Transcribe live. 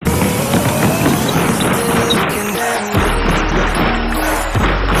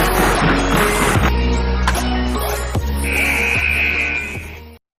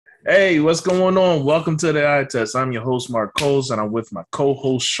Hey, what's going on? Welcome to the Eye Test. I'm your host, Mark Coles, and I'm with my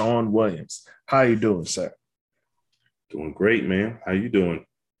co-host, Shawn Williams. How you doing, sir? Doing great, man. How you doing?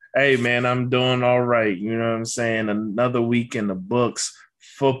 Hey, man, I'm doing all right. You know what I'm saying? Another week in the books.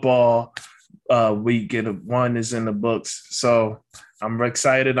 Football week in one is in the books. So I'm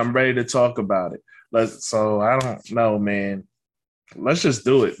excited. I'm ready to talk about it. So I don't know, man. Let's just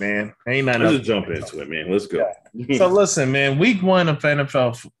do it, man. Ain't nothing Let's else. just jump into it, man. Let's Yeah. go. So listen, man, week one of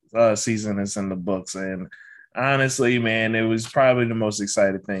NFL season is in the books, and honestly, man, it was probably the most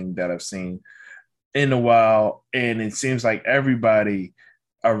exciting thing that I've seen in a while, and it seems like everybody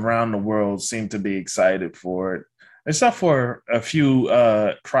around the world seemed to be excited for it, except for a few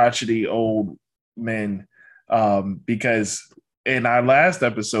crotchety old men, because in our last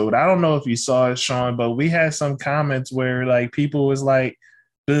episode, I don't know if you saw it, Shawn, but we had some comments where like people was like,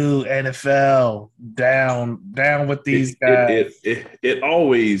 "Boo, NFL, down with It these it guys." it it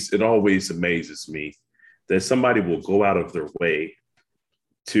always amazes me that somebody will go out of their way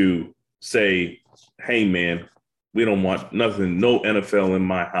to say, "Hey, man, we don't want nothing, no NFL in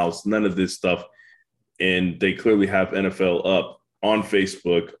my house, none of this stuff," and they clearly have NFL up on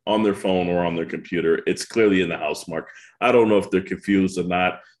Facebook, on their phone, or on their computer. It's clearly in the house, Mark. I don't know if they're confused or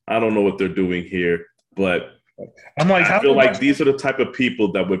not. I don't know what they're doing here, but I'm like, I how feel did like these are the type of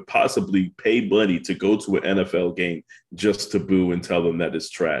people that would possibly pay money to go to an NFL game just to boo and tell them that it's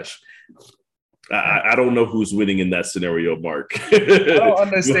trash. I don't know who's winning in that scenario, Mark. I don't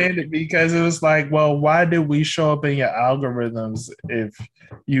understand it because it was like, well, why did we show up in your algorithms if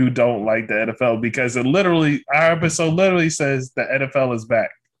you don't like the NFL? Because it literally, our episode literally says the NFL is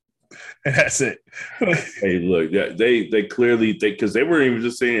back, and that's it. Hey, look, yeah, they clearly because they weren't even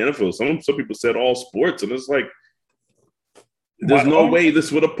just saying NFL. Some people said all sports, and it's like there's What? no way this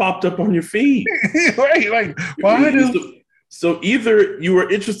would have popped up on your feed. Right? Like, why do? So either you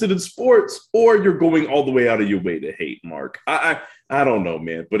are interested in sports or you're going all the way out of your way to hate Mark. I don't know,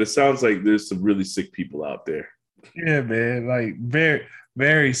 man, but it sounds like there's some really sick people out there. Yeah, man. Like very,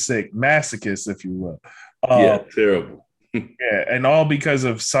 very sick, masochists, if you will. Yeah, terrible. Yeah, and all because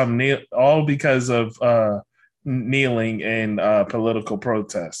of all because of kneeling and political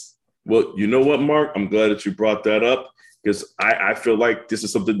protests. Well, you know what, Mark? I'm glad that you brought that up because I feel like this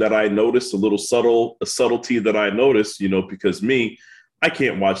is something that I noticed, a subtlety that I noticed, because I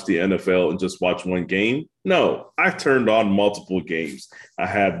can't watch the NFL and just watch one game. No, I turned on multiple games. I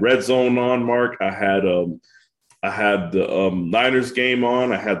had Red Zone on, Mark. I had the Niners game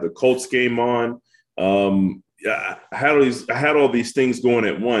on. I had the Colts game on. Yeah, I had all these things going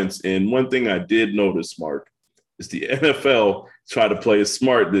at once. And one thing I did notice, Mark, is the NFL tried to play it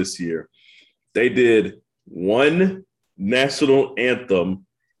smart this year. They did one national anthem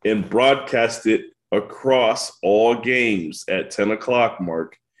and broadcast it across all games at 10 o'clock,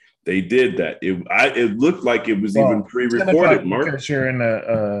 Mark. They did that. It looked like it was even Well, 10 o'clock pre-recorded, Mark. because you're in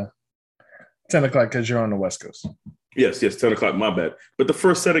the 10 o'clock because you're on the West Coast. Yes, 10 o'clock, my bad. But the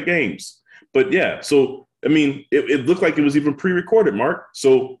first set of games. But yeah, so I mean, it looked like it was even pre-recorded, Mark.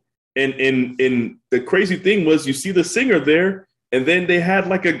 So and the crazy thing was you see the singer there, and then they had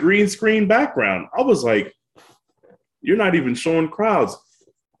like a green screen background. I was like, you're not even showing crowds.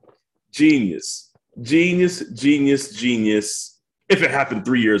 Genius. Genius, genius, genius. If it happened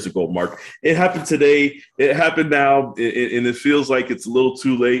 3 years ago, Mark. It happened today. It happened now, and it feels like it's a little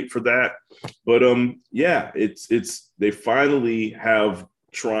too late for that. But yeah, it's they finally have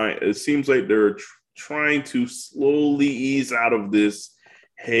trying. It seems like they're trying to slowly ease out of this.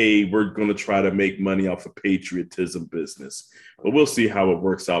 Hey, we're going to try to make money off of patriotism business, but we'll see how it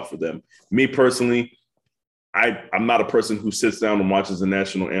works out for them. Me personally, I'm not a person who sits down and watches the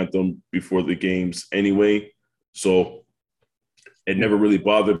national anthem before the games anyway, so it never really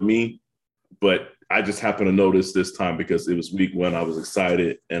bothered me. But I just happened to notice this time because it was week one. I was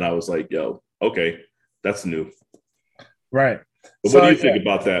excited and I was like, yo, okay, that's new. Right. But what do So you yeah, think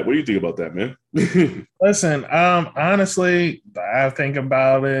about that? What do you think about that, man? listen, honestly, I think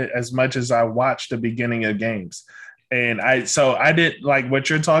about it as much as I watch the beginning of games. And I did like what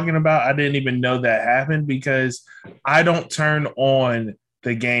you're talking about. I didn't even know that happened because I don't turn on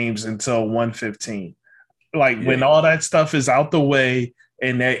the games until 1:15. Like when Yeah. all that stuff is out the way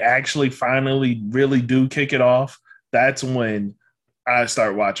and they actually finally really do kick it off, that's when I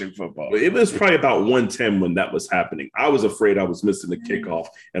start watching football. It was probably about 1:10 when that was happening. I was afraid I was missing the kickoff,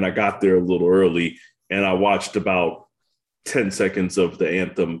 and I got there a little early, and I watched about 10 seconds of the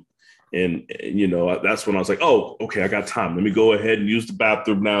anthem, That's when I was like, oh, okay, I got time. Let me go ahead and use the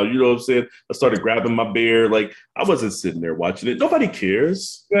bathroom now. You know what I'm saying? I started grabbing my beer. Like, I wasn't sitting there watching it. Nobody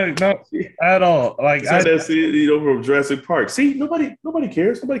cares. Like, no, at all. Like, It's like that scene, from Jurassic Park. See, nobody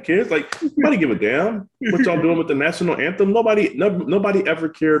cares. Nobody cares. Like, nobody give a damn what y'all doing with the national anthem. Nobody ever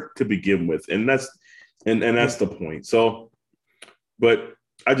cared to begin with, and that's the point. So, but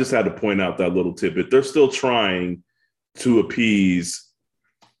I just had to point out that little tidbit. They're still trying to appease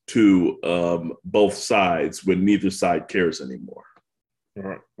to both sides when neither side cares anymore.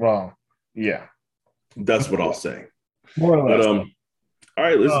 Well, yeah, that's what I'll say. More or less. But all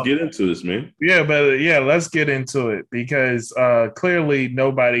right, let's get into this, man. Yeah, but let's get into it because clearly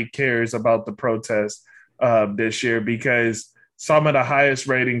nobody cares about the protest this year because some of the highest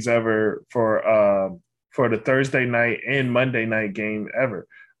ratings ever for the Thursday night and Monday night game ever.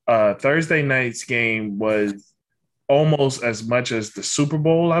 Thursday night's game was almost as much as the Super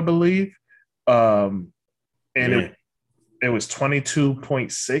Bowl, I believe. And it was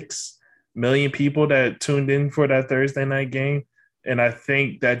 22.6 million people that tuned in for that Thursday night game. And I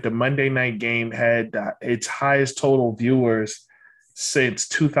think that the Monday night game had its highest total viewers since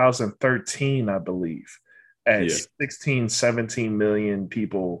 2013, I believe, at 16, 17 million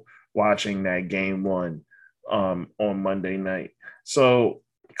people watching that game one on Monday night. So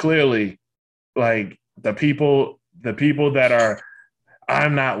clearly, like the people that are,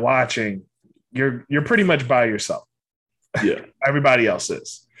 I'm not watching, you're pretty much by yourself. Yeah. Everybody else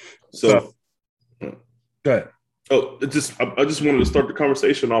is. So good. Oh, I just wanted to start the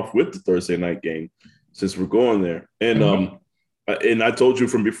conversation off with the Thursday night game since we're going there. And and I told you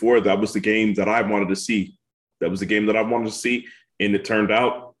from before that was the game that I wanted to see. That was the game that I wanted to see. And it turned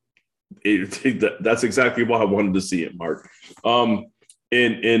out that's exactly why I wanted to see it, Mark. And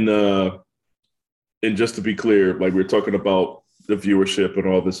just to be clear, like we're talking about the viewership and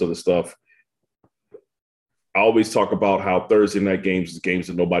all this other stuff. I always talk about how Thursday night games is games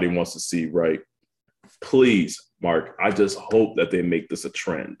that nobody wants to see, right? Please, Mark, I just hope that they make this a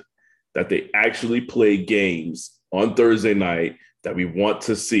trend, that they actually play games on Thursday night that we want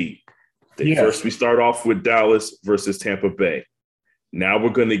to see. First, we start off with Dallas versus Tampa Bay. Now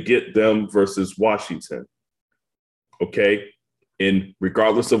we're going to get them versus Washington. Okay? And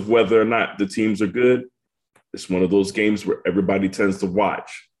regardless of whether or not the teams are good, it's one of those games where everybody tends to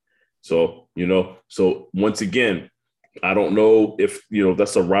watch. So, so once again, I don't know if,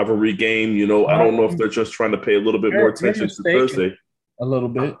 that's a rivalry game. I don't know if they're just trying to pay a little bit more attention to Thursday. A little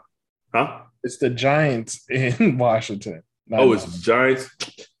bit. Huh? It's the Giants in Washington. It's the Giants?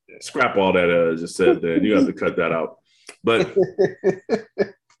 Scrap all that I just said there. You have to cut that out. But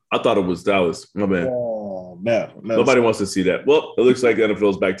I thought it was Dallas. My man. Oh, no. Nobody wants to see that. Well, it looks like the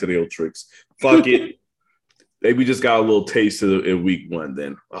NFL's back to the old tricks. Fuck it. Maybe just got a little taste of it in week one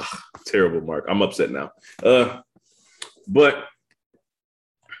then. Terrible, Mark. I'm upset now. But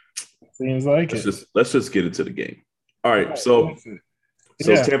seems like let's just get into the game. All right. So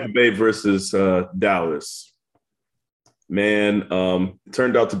it's Tampa Bay versus Dallas. Man, it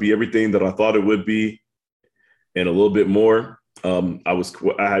turned out to be everything that I thought it would be and a little bit more. I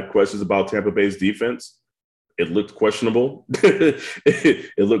had questions about Tampa Bay's defense. It looked questionable.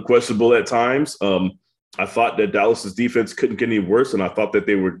 It looked questionable at times. I thought that Dallas's defense couldn't get any worse, and I thought that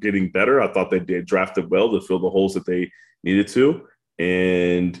they were getting better. I thought they did drafted well to fill the holes that they needed to.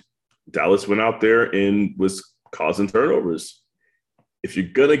 And Dallas went out there and was causing turnovers. If you're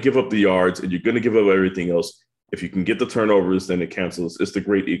going to give up the yards and you're going to give up everything else, if you can get the turnovers, then it cancels. It's the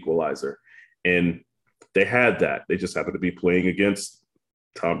great equalizer. And they had that. They just happened to be playing against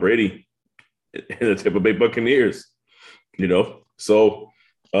Tom Brady and the Tampa Bay Buccaneers, So,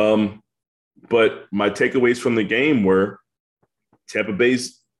 but my takeaways from the game were Tampa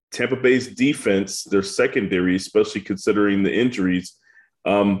Bay's defense, their secondary, especially considering the injuries,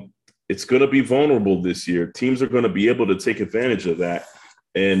 it's going to be vulnerable this year. Teams are going to be able to take advantage of that.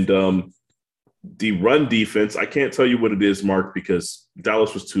 And the run defense, I can't tell you what it is, Mark, because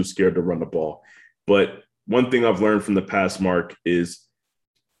Dallas was too scared to run the ball. But one thing I've learned from the past, Mark, is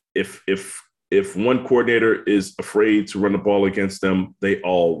if one coordinator is afraid to run the ball against them, they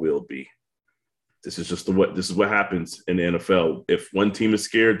all will be. This is what happens in the NFL. If one team is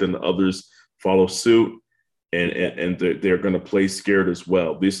scared, then the others follow suit, and they're going to play scared as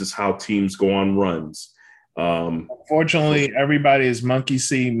well. This is how teams go on runs. Unfortunately, everybody is monkey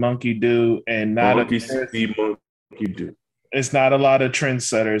see, monkey do, and not monkey see, monkey do. It's not a lot of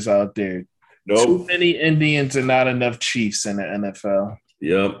trendsetters out there. Nope. Too many Indians and not enough Chiefs in the NFL.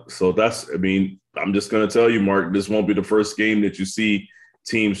 Yep. So I'm just going to tell you, Mark, this won't be the first game that you see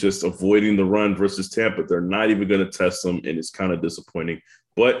teams just avoiding the run versus Tampa. They're not even going to test them, and it's kind of disappointing.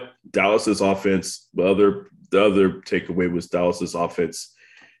 But Dallas's offense, the other takeaway was Dallas's offense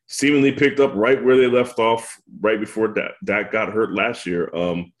seemingly picked up right where they left off right before Dak got hurt last year.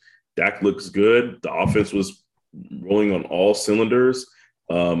 Dak looks good. The offense was rolling on all cylinders.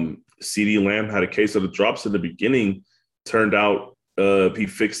 CeeDee Lamb had a case of the drops in the beginning. Turned out he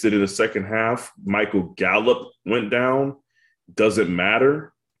fixed it in the second half. Michael Gallup went down. Doesn't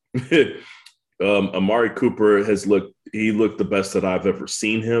matter. Amari Cooper looked the best that I've ever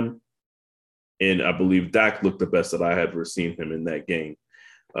seen him. And I believe Dak looked the best that I had ever seen him in that game.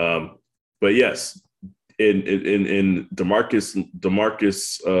 But yes, in Demarcus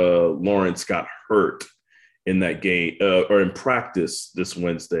Lawrence got hurt in that game or in practice this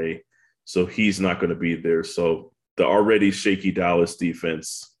Wednesday, so he's not going to be there. So the already shaky Dallas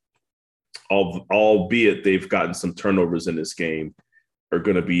defense, albeit they've gotten some turnovers in this game, are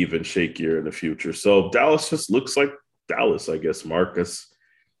going to be even shakier in the future. So Dallas just looks like Dallas, I guess, Marcus.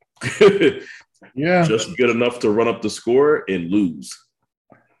 Yeah. Just good enough to run up the score and lose.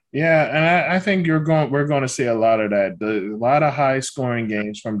 Yeah, and I think we're going to see a lot of that. A lot of high scoring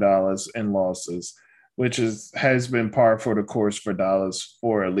games from Dallas and losses, which has been par for the course for Dallas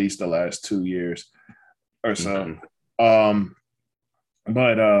for at least the last 2 years or so. Mm-hmm.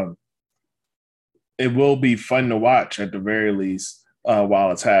 But it will be fun to watch at the very least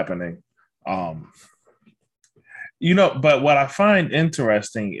while it's happening. But what I find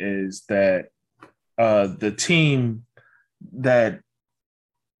interesting is that the team that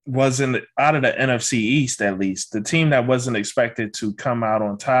wasn't out of the NFC East, at least the team that wasn't expected to come out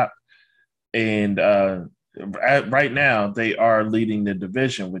on top. And right now they are leading the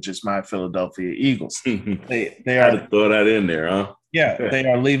division, which is my Philadelphia Eagles. They are to throw that in there, huh? Yeah, they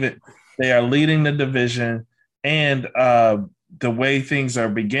are leading the division, and the way things are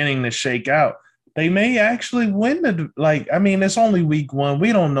beginning to shake out, they may actually win it's only week 1.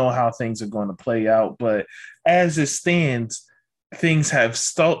 We don't know how things are going to play out, but as it stands, things have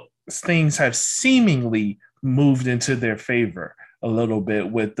seemingly moved into their favor a little bit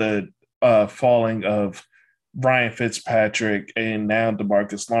with the falling of Ryan Fitzpatrick and now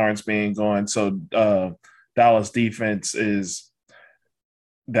DeMarcus Lawrence being gone. So Dallas defense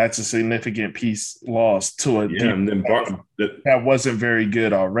that's a significant piece lost to a and then that wasn't very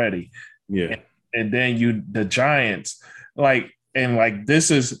good already. Yeah. And then the Giants,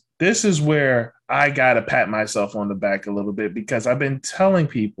 this is where I gotta pat myself on the back a little bit, because I've been telling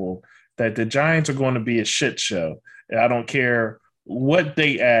people that the Giants are going to be a shit show. And I don't care what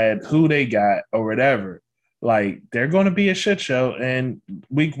they add, who they got, or whatever. They're going to be a shit show. And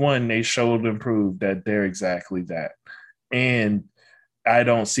week 1, they showed and proved that they're exactly that. And I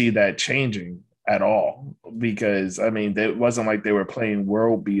don't see that changing at all, because it wasn't like they were playing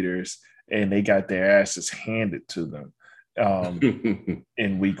world beaters and they got their asses handed to them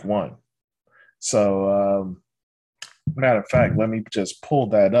in week 1. So, matter of fact, let me just pull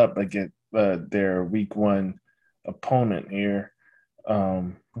that up again. Their week 1 opponent here.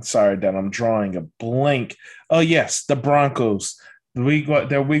 Sorry that I'm drawing a blank. Oh yes, the Broncos.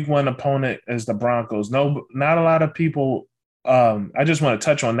 Their week 1 opponent is the Broncos. No, not a lot of people. I just want to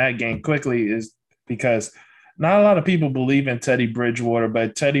touch on that game quickly, is because not a lot of people believe in Teddy Bridgewater,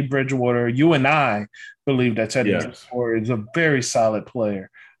 but Teddy Bridgewater, you and I believe that Teddy Bridgewater is a very solid player.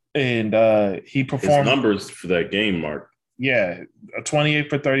 And he performed. His numbers for that game, Mark. Yeah, 28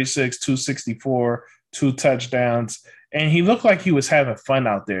 for 36, 264, 2 touchdowns. And he looked like he was having fun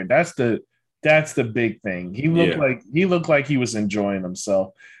out there. That's the big thing. He looked like he was enjoying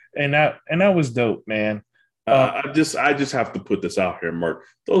himself. And that was dope, man. I just have to put this out here, Mark.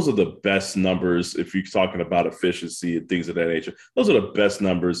 Those are the best numbers if you're talking about efficiency and things of that nature. Those are the best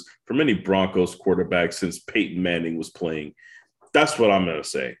numbers from any Broncos quarterback since Peyton Manning was playing. That's what I'm going to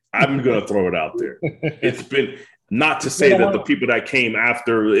say. I'm going to throw it out there. It's been, not to say that the people that came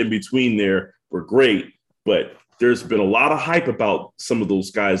after in between there were great, but there's been a lot of hype about some of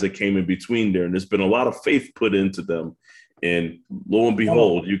those guys that came in between there, and there's been a lot of faith put into them. And lo and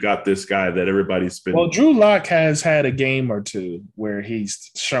behold, you got this guy that everybody's been. Well, Drew Lock has had a game or two where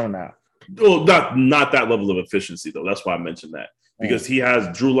he's shown out. Well, not that level of efficiency, though. That's why I mentioned that. Because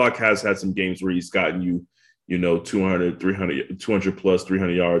Drew Lock has had some games where he's gotten you 200, 300, 200 plus,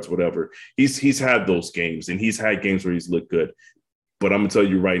 300 yards, whatever. He's had those games, and he's had games where he's looked good. But I'm going to tell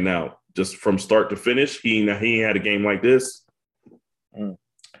you right now, just from start to finish, he had a game like this.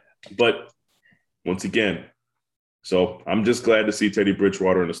 But once again, so I'm just glad to see Teddy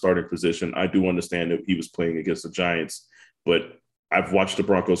Bridgewater in the starting position. I do understand that he was playing against the Giants, but I've watched the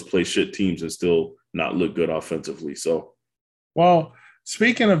Broncos play shit teams and still not look good offensively. So, well,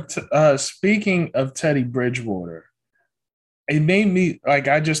 speaking of Teddy Bridgewater, it made me like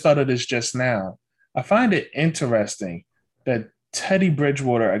I just thought of this just now. I find it interesting that Teddy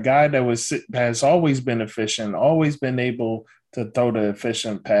Bridgewater, a guy that has always been efficient, always been able to throw the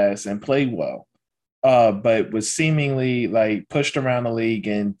efficient pass and play well, but was seemingly like pushed around the league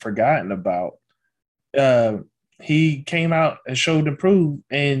and forgotten about. Uh, he came out and showed improved,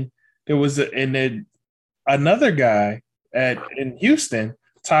 and and then another guy at in Houston,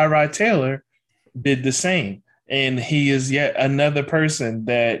 Tyrod Taylor, did the same. And he is yet another person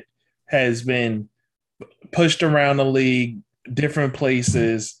that has been pushed around the league, different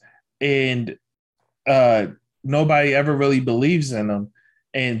places, and uh, nobody ever really believes in him.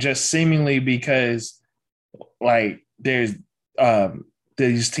 And just seemingly because like um,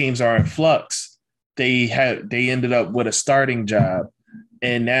 these teams are in flux, they ended up with a starting job,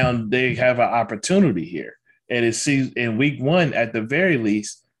 and now they have an opportunity here. And it's in week one at the very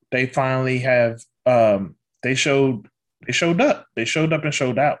least, they finally have they showed they showed up. They showed up and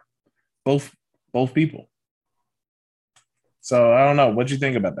showed out. Both both people. So I don't know. What do you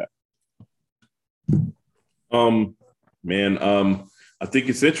think about that? Um, man, I think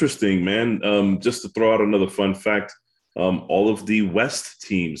it's interesting, man. Just to throw out another fun fact, all of the West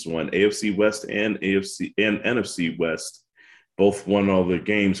teams won, AFC West and AFC and NFC West, both won all their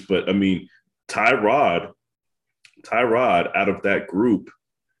games. But I mean, Tyrod, Tyrod out of that group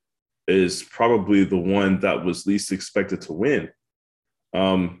is probably the one that was least expected to win.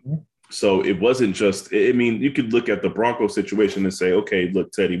 Um, so it wasn't just, I mean, you could look at the Broncos situation and say, okay,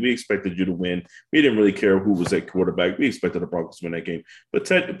 look, Teddy, we expected you to win. We didn't really care who was at quarterback. We expected the Broncos to win that game. But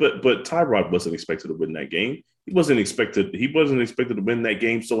Tyrod wasn't expected to win that game. He wasn't expected to win that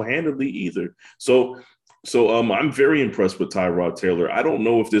game so handily either. So I'm very impressed with Tyrod Taylor. I don't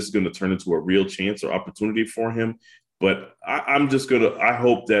know if this is going to turn into a real chance or opportunity for him, but I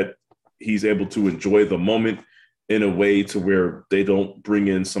hope that he's able to enjoy the moment in a way to where they don't bring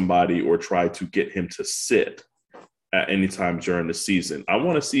in somebody or try to get him to sit at any time during the season. I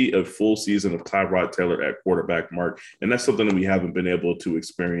want to see a full season of Tyrod Taylor at quarterback, Mark, and that's something that we haven't been able to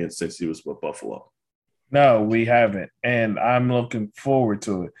experience since he was with Buffalo. No, we haven't, and I'm looking forward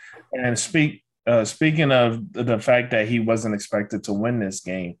to it. And speaking of the fact that he wasn't expected to win this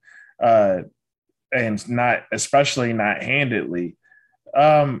game, uh, and not especially not handedly,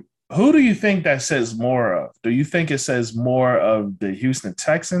 who do you think that says more of? Do you think it says more of the Houston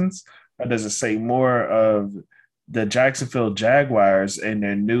Texans, or does it say more of the Jacksonville Jaguars and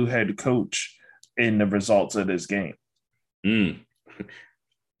their new head coach in the results of this game? Mm.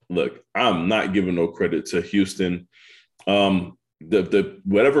 Look, I'm not giving no credit to Houston. The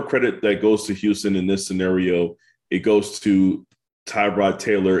whatever credit that goes to Houston in this scenario, it goes to Tyrod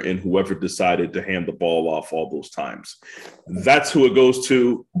Taylor and whoever decided to hand the ball off all those times. That's who it goes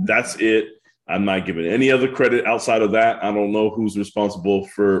to. That's it. I'm not giving any other credit outside of that. I don't know who's responsible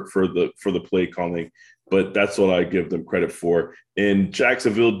for the play calling, but that's what I give them credit for. And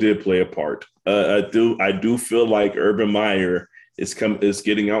Jacksonville did play a part. I do feel like Urban Meyer is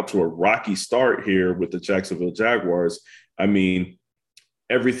getting out to a rocky start here with the Jacksonville Jaguars. I mean,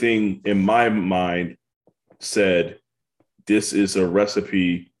 everything in my mind said this is a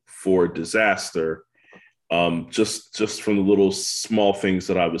recipe for disaster. Just from the little small things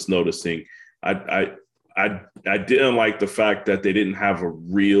that I was noticing, I didn't like the fact that they didn't have a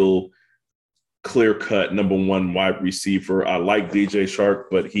real clear-cut number one wide receiver. I like DJ Shark,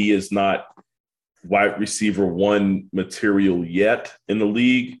 but he is not wide receiver one material yet in the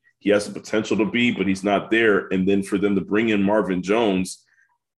league. He has the potential to be, but he's not there. And then for them to bring in Marvin Jones,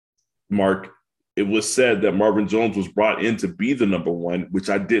 Mark, it was said that Marvin Jones was brought in to be the number one, which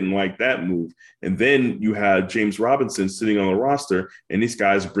I didn't like that move. And then you had James Robinson sitting on the roster, and these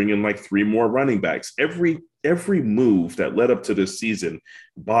guys bring in like three more running backs. Every move that led up to this season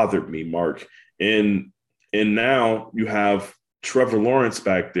bothered me, Mark. And now you have Trevor Lawrence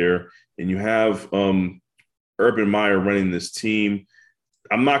back there, and you have Urban Meyer running this team.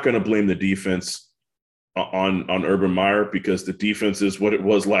 I'm not going to blame the defense on Urban Meyer because the defense is what it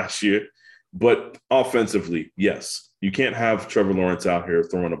was last year. But offensively, yes, you can't have Trevor Lawrence out here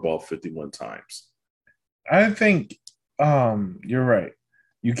throwing the ball 51 times. I think you're right.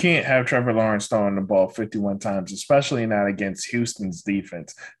 You can't have Trevor Lawrence throwing the ball 51 times, especially not against Houston's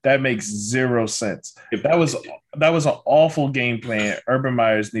defense. That makes zero sense. If, That was an awful game plan. Urban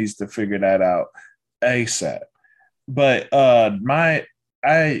Myers needs to figure that out ASAP. But my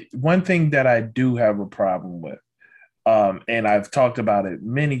I one thing that I do have a problem with, and I've talked about it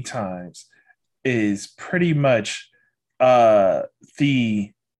many times, is pretty much uh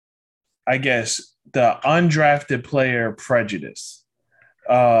the I guess the undrafted player prejudice.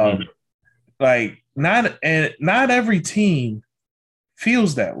 Um, Mhm. Like not every team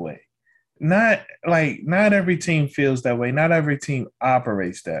feels that way. Not every team feels that way. Not every team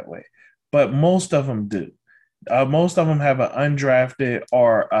operates that way, but most of them do. Most of them have an undrafted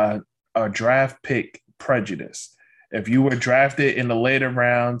or a draft pick prejudice. If you were drafted in the later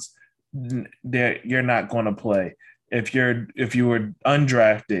rounds, you're not going to play. If you were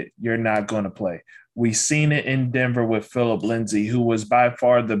undrafted, you're not going to play. We seen it in Denver with Philip Lindsay, who was by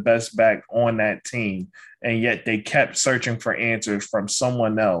far the best back on that team, and yet they kept searching for answers from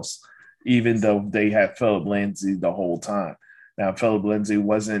someone else, even though they had Philip Lindsay the whole time. Now, Philip Lindsay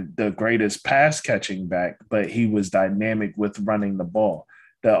wasn't the greatest pass catching back, but he was dynamic with running the ball.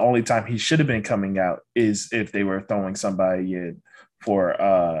 The only time he should have been coming out is if they were throwing somebody in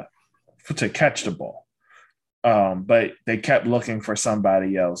to catch the ball. But they kept looking for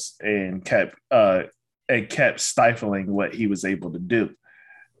somebody else and kept stifling what he was able to do.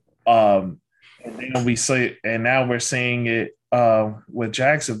 And then we see, and now we're seeing it with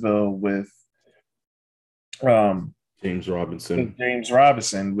Jacksonville um, James Robinson. James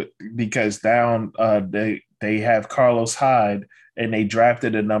Robinson because down they have Carlos Hyde and they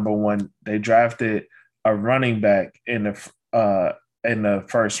drafted a number one. They drafted a running back in the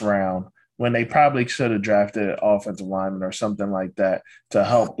first round when they probably should have drafted an offensive lineman or something like that to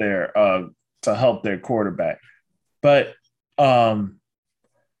help their quarterback. But and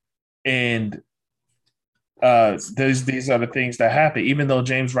these are the things that happen. Even though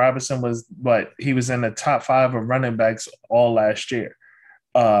James Robinson he was in the top 5 of running backs all last year.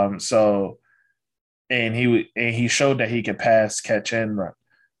 So and he showed that he could pass, catch, and run.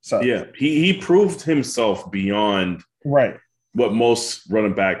 So yeah, he proved himself beyond right what most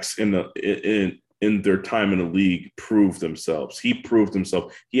running backs in their time in the league proved themselves. He proved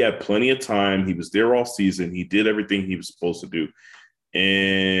himself. He had plenty of time. He was there all season. He did everything he was supposed to do.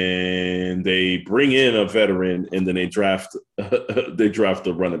 And they bring in a veteran, and then they draft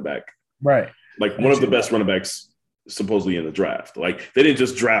a running back, right? Like one of the best running backs supposedly in the draft. Like they didn't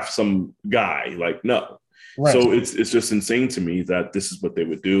just draft some guy. Like no. Right. So it's just insane to me that this is what they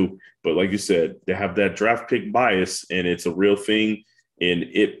would do. But like you said, they have that draft pick bias, and it's a real thing. And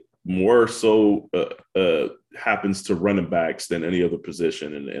it more so happens to running backs than any other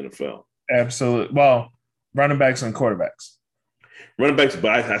position in the NFL. Absolutely. Well, running backs and quarterbacks. Running backs,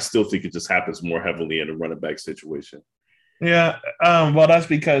 but I still think it just happens more heavily in a running back situation. Yeah. Well, that's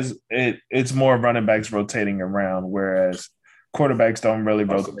because it's more running backs rotating around, whereas quarterbacks don't really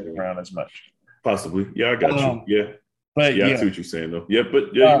rotate around as much. Possibly. Yeah, I got you. Yeah. But yeah, I see what you're saying though. Yeah,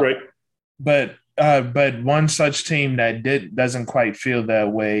 but yeah, you're right. But one such team that doesn't quite feel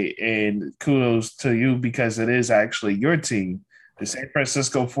that way, and kudos to you because it is actually your team, the San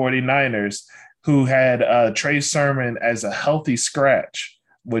Francisco 49ers, who had Trey Sermon as a healthy scratch,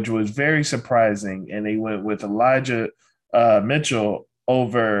 which was very surprising. And they went with Elijah Mitchell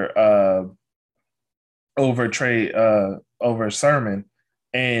over Sermon,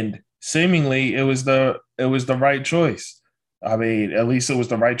 and seemingly it was the right choice. I mean, at least it was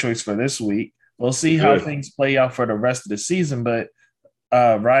the right choice for this week. We'll see how things play out for the rest of the season. But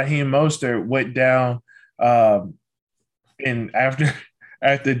Raheem Mostert went down and after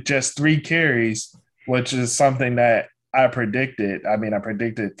just 3 carries, which is something that I predicted. I mean, I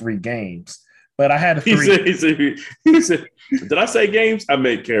predicted 3 games, but I had a 3. He said, did I say games? I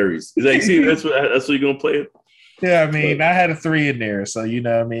meant carries. He's like, see, that's what you're gonna play it. Yeah, I mean, I had a 3 in there, so you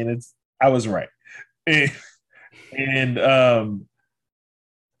know, I mean, I was right, and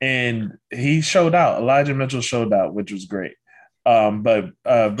he showed out. Elijah Mitchell showed out, which was great. But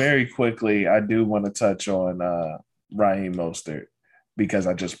very quickly, I do want to touch on Raheem Mostert because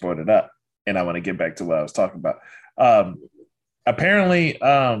I just brought it up, and I want to get back to what I was talking about. Apparently,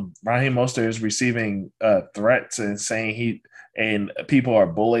 Raheem Mostert is receiving threats and saying and people are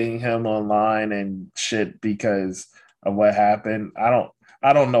bullying him online and shit because of what happened. I don't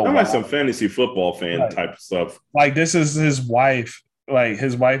know. I'm like some fantasy football fan type stuff. Like this is his wife. Like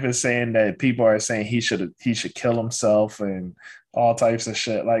his wife is saying that people are saying he should kill himself and all types of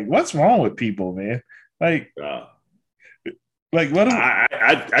shit. Like what's wrong with people, man? Like what?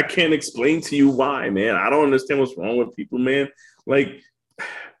 I can't explain to you why, man. I don't understand what's wrong with people, man. Like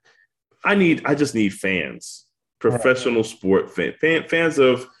I just need fans, professional sport fans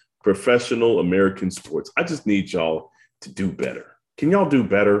of professional American sports. I just need y'all to do better. Can y'all do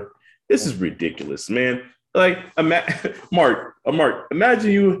better? This is ridiculous, man. Like, Mark,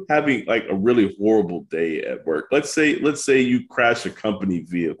 imagine you having like a really horrible day at work. Let's say you crash a company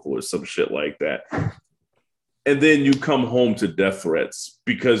vehicle or some shit like that. And then you come home to death threats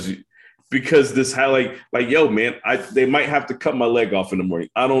because because this had like yo man, they might have to cut my leg off in the morning.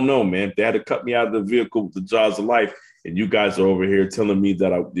 I don't know, man. They had to cut me out of the vehicle with the jaws of life, and you guys are over here telling me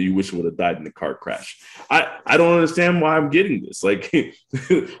that you wish I would have died in the car crash. I don't understand why I'm getting this. Like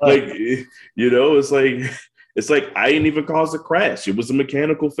like it's like I didn't even cause the crash. It was a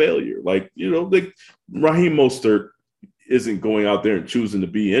mechanical failure. Like like Raheem Mostert isn't going out there and choosing to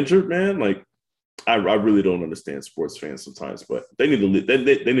be injured, man. Like I really don't understand sports fans sometimes, but they need to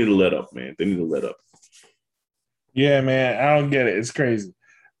they need to let up, man. They need to let up. Yeah, man, I don't get it. It's crazy,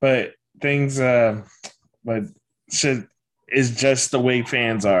 but things, but shit is just the way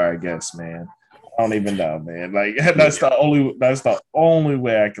fans are, I guess, man. I don't even know, man. Like that's the only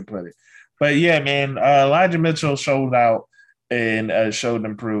way I can put it. But yeah, man, Elijah Mitchell showed out and showed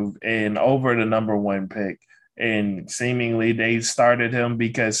improved and over the number one pick. And seemingly they started him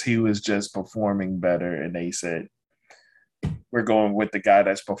because he was just performing better. And they said, we're going with the guy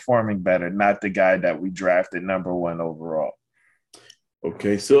that's performing better, not the guy that we drafted number one overall.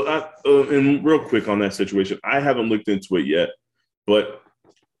 Okay, so and real quick on that situation, I haven't looked into it yet, but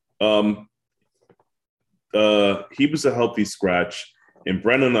um, he was a healthy scratch, and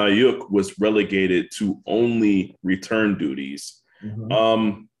Brandon Ayuk was relegated to only return duties.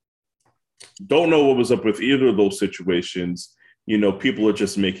 Mm-hmm. Don't know what was up with either of those situations. People are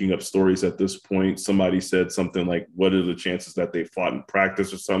just making up stories at this point. Somebody said something like, what are the chances that they fought in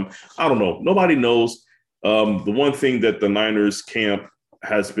practice or something? I don't know. Nobody knows. The one thing that the Niners camp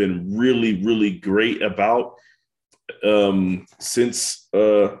has been really, really great about since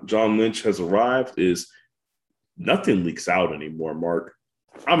John Lynch has arrived is nothing leaks out anymore, Mark.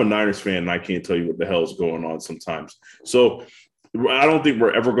 I'm a Niners fan, and I can't tell you what the hell is going on sometimes. So I don't think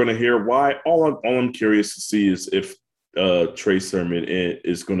we're ever going to hear why. All I'm curious to see is if Trey Sermon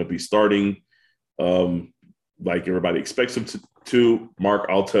is going to be starting like everybody expects him to. Mark,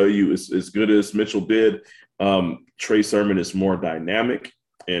 I'll tell you, as good as Mitchell did, Trey Sermon is more dynamic,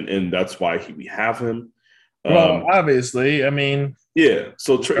 and that's why we have him. Well, obviously, I mean, yeah.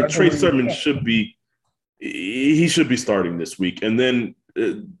 So Trey Sermon should be starting this week, and then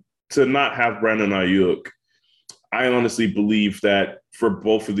to not have Brandon Ayuk, I honestly believe that for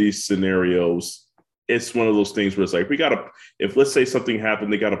both of these scenarios, it's one of those things where it's like, if let's say something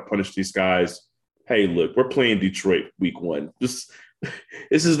happened, they got to punish these guys. Hey, look, we're playing Detroit week 1. This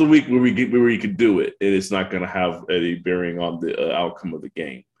is the week where you can do it, and it's not going to have any bearing on the outcome of the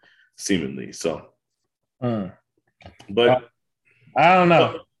game, seemingly. So, but I don't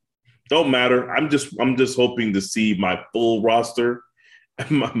know. Don't matter. I'm just hoping to see my full roster.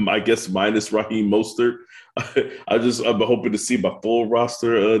 I guess minus Raheem Mostert. I'm hoping to see my full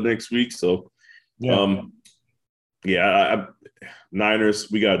roster next week. So, Niners,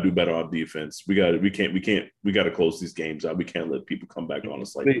 we got to do better on defense. We got to close these games out. We can't let people come back on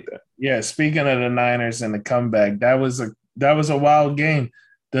us like that. Yeah, speaking of the Niners and the comeback, that was a wild game.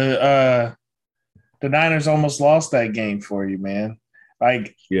 The Niners almost lost that game for you, man.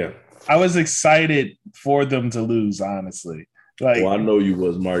 Like, yeah, I was excited for them to lose, honestly. Like, well, I know you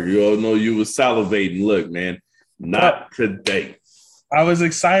was, Mark. You all know you was salivating. Look, man, not today. I was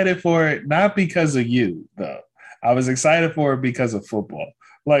excited for it, not because of you, though. I was excited for it because of football.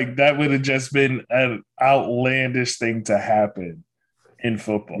 Like, that would have just been an outlandish thing to happen in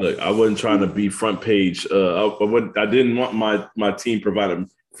football. Look, I wasn't trying to be front page. I didn't want my team providing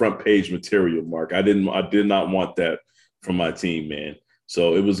front page material, Mark. I did not want that from my team, man.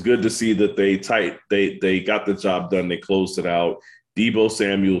 So it was good to see that they got the job done. They closed it out. Deebo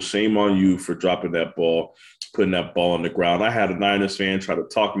Samuel, shame on you for dropping that ball, putting that ball on the ground. I had a Niners fan try to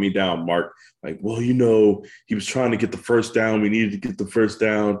talk me down, Mark. Like, well, he was trying to get the first down. We needed to get the first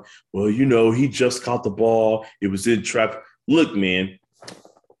down. Well, he just caught the ball. It was in trap. Look, man,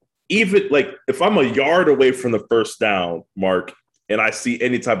 even like if I'm a yard away from the first down, Mark, and I see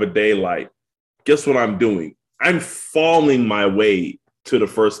any type of daylight, guess what I'm doing? I'm falling my way to the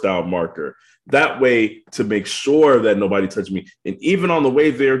first down marker. That way to make sure that nobody touched me. And even on the way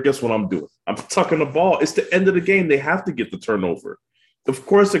there, guess what I'm doing? I'm tucking the ball. It's the end of the game. They have to get the turnover. Of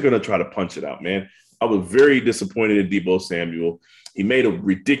course they're going to try to punch it out, man. I was very disappointed in Deebo Samuel. He made a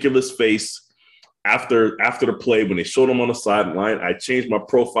ridiculous face after the play when they showed him on the sideline. I changed my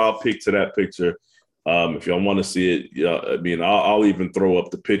profile pic to that picture. If y'all want to see it, I'll even throw up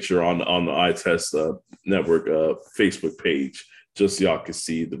the picture on the Eye Test Network Facebook page, just so y'all can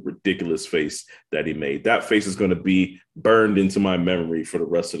see the ridiculous face that he made. That face is going to be burned into my memory for the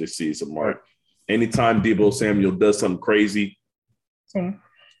rest of the season, Mark. Anytime Deebo Samuel does something crazy, that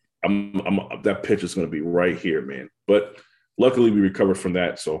picture's going to be right here, man. But luckily, we recovered from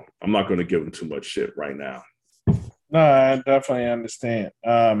that, so I'm not going to give him too much shit right now. No, I definitely understand.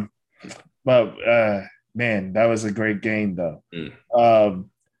 But man, that was a great game though. Mm. Um,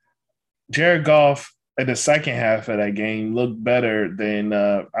 Jared Goff in the second half of that game looked better than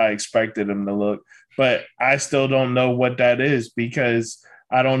I expected him to look, but I still don't know what that is because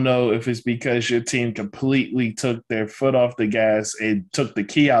I don't know if it's because your team completely took their foot off the gas and took the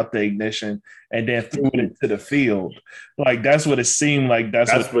key out the ignition and then threw it into the field. Like that's what it seemed like.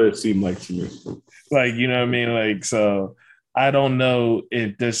 That's what That's what it seemed like to me. like you know what I mean. Like so, I don't know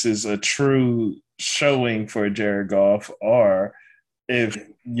if this is a true showing for Jared Goff or if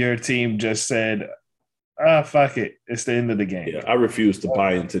your team just said, fuck it. It's the end of the game. Yeah, I refuse to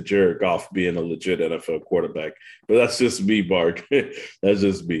buy into Jared Goff being a legit NFL quarterback, but that's just me, Mark. That's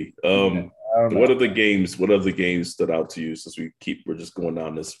just me. Yeah, I don't know. What other games? What other games stood out to you? Since we're just going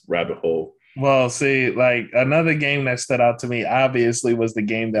down this rabbit hole. Well, see, like another game that stood out to me, obviously, was the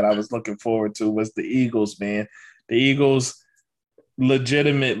game that I was looking forward to was the Eagles, man. The Eagles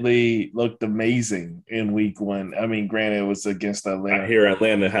legitimately looked amazing in week one. I mean, granted, it was against I Atlanta. hear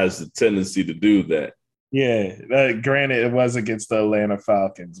Atlanta has the tendency to do that. Yeah, granted, it was against the Atlanta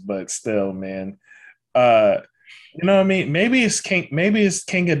Falcons, but still, man. Uh, you know what I mean? Maybe it's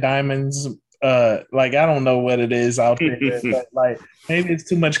King of Diamonds. Like I don't know what it is out there, but like maybe it's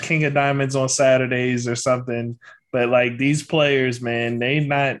too much King of Diamonds on Saturdays or something. But like these players, man, they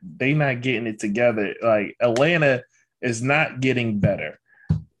not getting it together. Like Atlanta is not getting better.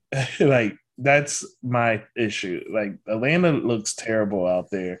 Like that's my issue. Like Atlanta looks terrible out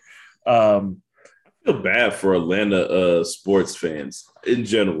there. Um, I feel bad for Atlanta sports fans in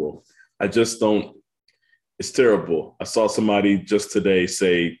general. I just don't. It's terrible. I saw somebody just today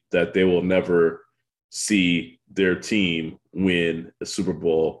say that they will never see their team win a Super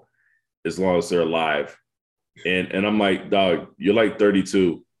Bowl as long as they're alive. And I'm like, dog, you're like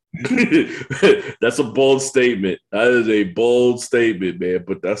 32. That's a bold statement. That is a bold statement, man.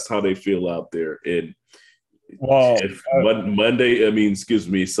 But that's how they feel out there. And well, if Monday, I mean, excuse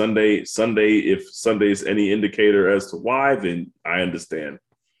me, Sunday, if Sunday is any indicator as to why, then I understand.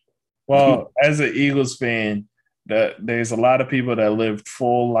 Well, as an Eagles fan, there's a lot of people that lived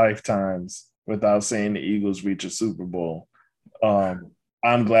full lifetimes without seeing the Eagles reach a Super Bowl. Um,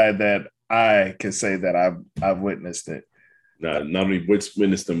 I'm glad that I can say that I've witnessed it. Not only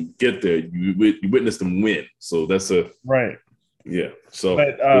witnessed them get there, you witnessed them win. So that's a Right. yeah. So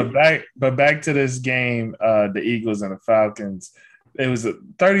But back to this game, the Eagles and the Falcons. It was a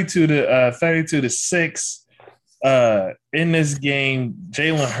 32-6. In this game,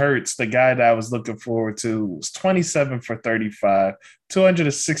 Jalen Hurts, the guy that I was looking forward to, was 27 for 35,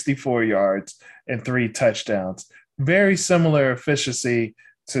 264 yards, and 3 touchdowns. Very similar efficiency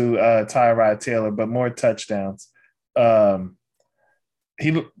to Tyrod Taylor, but more touchdowns. Um,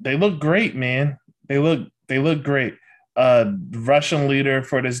 they look great, man. They look great. Russian leader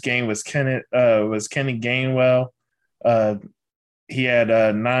for this game was Kenny Gainwell. Uh, he had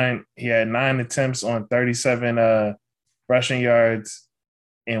nine attempts on 37 rushing yards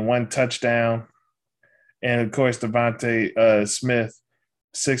and 1 touchdown. And of course, Devontae Smith,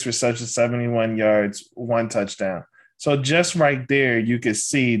 6 receptions, 71 yards, 1 touchdown. So just right there, you could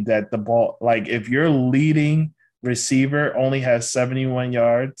see that the ball, like if your leading receiver only has 71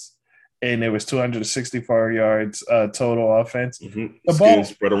 yards and there was 264 yards total offense, the it's getting ball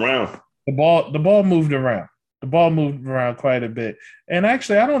spread around. the ball moved around. The ball moved around quite a bit. And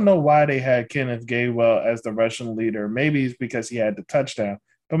actually, I don't know why they had Kenneth Gainwell as the Russian leader. Maybe it's because he had the touchdown.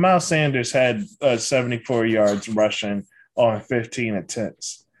 But Miles Sanders had 74 yards rushing on 15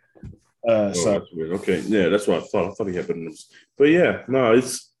 attempts. Oh, So that's weird. Okay, yeah, that's what I thought. I thought he had better numbers. But yeah, no,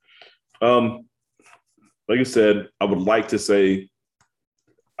 it's um like I said, I would like to say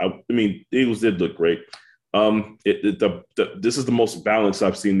I mean, the Eagles did look great. This is the most balanced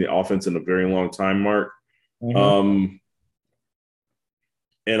I've seen the offense in a very long time, Mark. mhm. Um,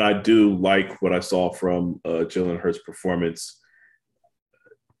 and I do like what I saw from Jalen Hurts' performance.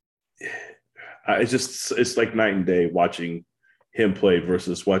 It's like night and day watching him play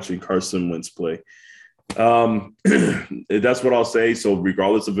versus watching Carson Wentz play. That's what I'll say. So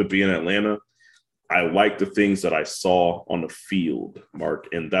regardless of it being Atlanta, I like the things that I saw on the field, Mark,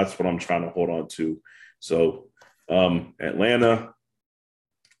 and that's what I'm trying to hold on to. So Atlanta,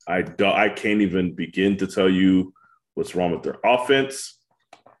 I can't even begin to tell you what's wrong with their offense,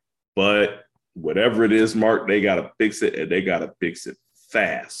 but whatever it is, Mark, they got to fix it, and they got to fix it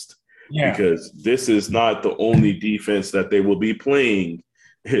fast Yeah. because this is not the only defense that they will be playing.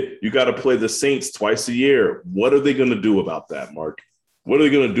 You got to play the Saints twice a year. What are they going to do about that, Mark? What are they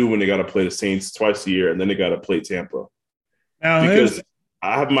going to do when they got to play the Saints twice a year and then they got to play Tampa? Now, Because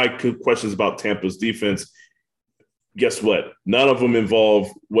I have my questions about Tampa's defense. guess what? None of them involve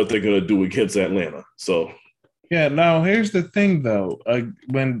what they're going to do against Atlanta. So Yeah, now here's the thing though.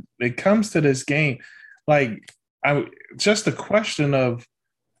 When it comes to this game, like I just a question of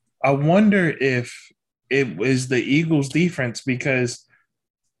I wonder if it was the Eagles defense because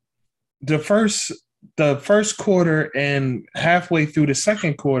the first the first quarter and halfway through the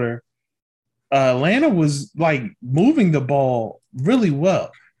second quarter, Atlanta was like moving the ball really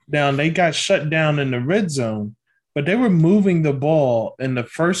well. Now they got shut down in the red zone, but they were moving the ball in the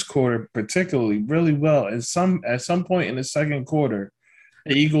first quarter particularly really well. And some at some point in the second quarter,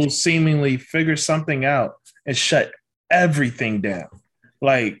 the Eagles seemingly figured something out and shut everything down.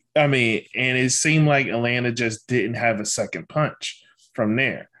 Like, I mean, and it seemed like Atlanta just didn't have a second punch from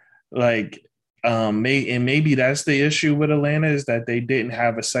there. Like, maybe that's the issue with Atlanta is that they didn't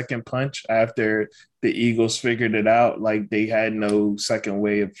have a second punch after the Eagles figured it out. Like they had no second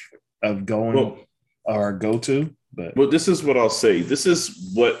way of going well, or go to. But well, this is what I'll say. This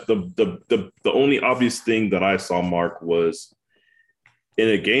is what the only obvious thing that I saw, Mark, was in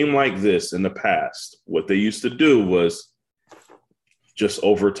a game like this in the past, what they used to do was just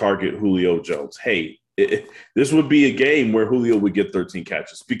over target Julio Jones. Hey, this would be a game where Julio would get 13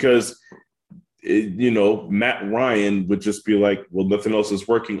 catches because Matt Ryan would just be like, well, nothing else is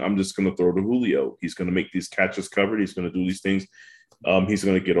working. I'm just going to throw to Julio. He's going to make these catches covered. He's going to do these things. He's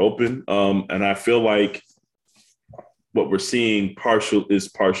going to get open. And I feel like what we're seeing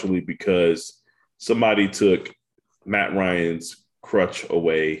partially because somebody took Matt Ryan's crutch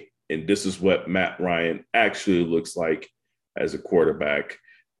away. And this is what Matt Ryan actually looks like as a quarterback.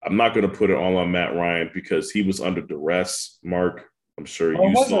 I'm not going to put it all on Matt Ryan because he was under duress, Mark. I'm sure well,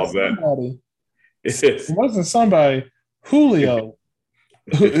 you saw that. it wasn't somebody. Julio,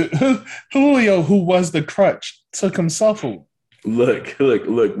 Julio, who was the crutch, took himself away. Look.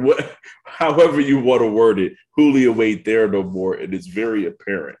 What, however you want to word it, Julio ain't there no more, and it's very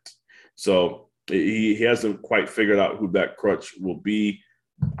apparent. So he hasn't quite figured out who that crutch will be.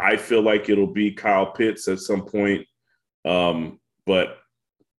 I feel like it'll be Kyle Pitts at some point, but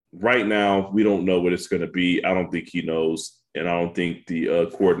right now we don't know what it's going to be. I don't think he knows, and I don't think the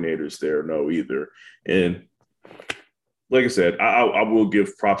coordinators there know either. And like I said, I will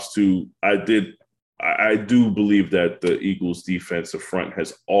give props to. I do believe that the Eagles' defensive front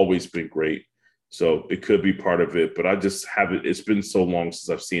has always been great. So it could be part of it, but I just haven't. It's been so long since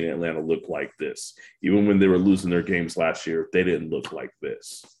I've seen Atlanta look like this. Even when they were losing their games last year, they didn't look like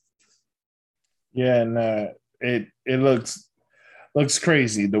this. Yeah, and it looks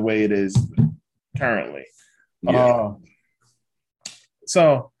crazy the way it is currently. Yeah. Uh,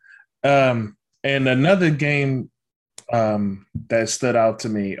 so, and another game that stood out to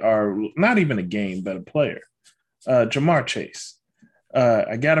me, or not even a game, but a player, Jamar Chase.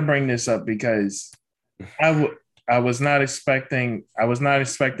 I got to bring this up because I was not expecting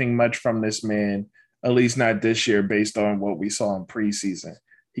much from this man, at least not this year, based on what we saw in preseason.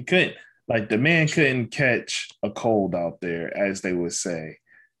 He couldn't like the man couldn't catch a cold out there, as they would say,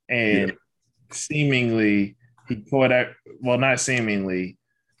 Yeah. and seemingly he caught well, not seemingly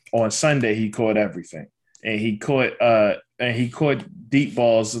on Sunday he caught everything, and he caught deep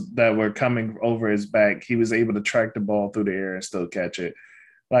balls that were coming over his back. He was able to track the ball through the air and still catch it.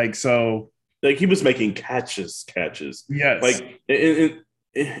 Like so, Like he was making catches. yes, Like,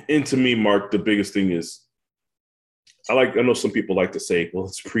 and to me, Mark, the biggest thing is I know some people like to say, well,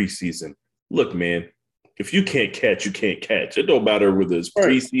 it's preseason. Look, man, if you can't catch, you can't catch. It don't matter whether it's right,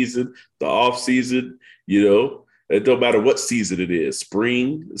 preseason, the off season, you know. It don't matter what season it is,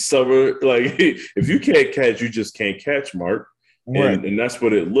 spring, summer. Like if you can't catch, you just can't catch, Mark. right. And that's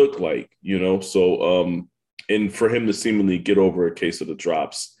what it looked like. So and for him to seemingly get over a case of the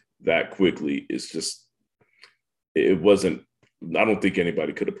drops that quickly is just it wasn't. I don't think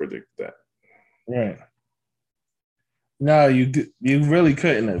anybody could have predicted that. Right. No, you really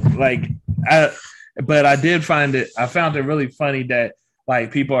couldn't have. I, but I did find it. I found it really funny that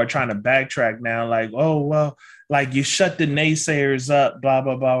like people are trying to backtrack now. Like, oh well, like you shut the naysayers up. Blah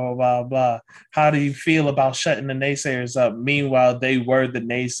blah blah blah blah blah. How do you feel about shutting the naysayers up? Meanwhile, they were the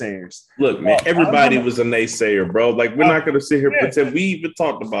naysayers. Look, man, Well, I'm everybody gonna. was a naysayer, bro. Like, we're not gonna sit here and Yeah, pretend we even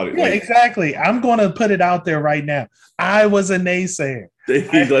talked about it. yeah, Like, exactly. I'm gonna put it out there right now. I was a naysayer. they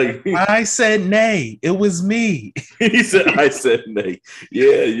I, like I said nay. It was me. he said, I said nay.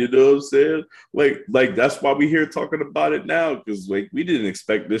 Yeah, you know what I'm saying? Like that's why we here talking about it now, because like we didn't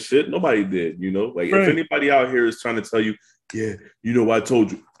expect this shit. Nobody did. Like if Right. anybody out here is trying to tell you, yeah, I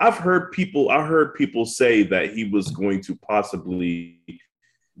told you. I heard people say that he was going to possibly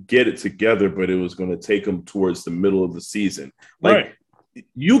get it together, but it was going to take him towards the middle of the season. Like Right.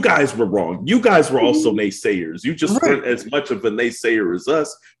 you guys were wrong. You guys were also naysayers. You just Right. weren't as much of a naysayer as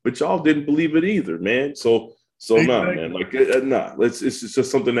us, but y'all didn't believe it either, man. So nah, man. Exactly. Like nah. It's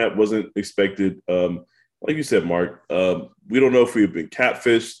just something that wasn't expected. Like you said, Mark. We don't know if we've been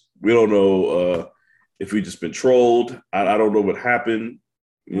catfished. We don't know if we just been trolled. I don't know what happened.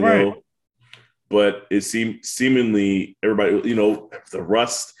 You Right. know, but it seemed seemingly everybody, the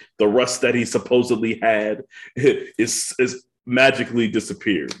rust that he supposedly had is magically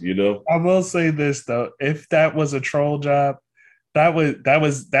disappeared. I will say this though: if that was a troll job, that's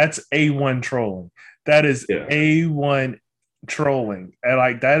A1 trolling. That is Yeah, A1 trolling, and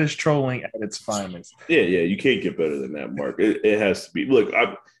like that is trolling at its finest. yeah. You can't get better than that, Mark. It has to be. Look,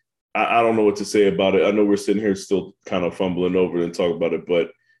 I don't know what to say about it. I know we're sitting here still kind of fumbling over it and talking about it,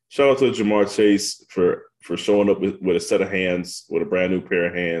 but shout out to Jamar Chase for showing up with a set of hands, with a brand new pair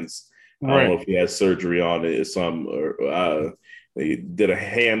of hands. I don't Right. know if he had surgery on it or some, or they did a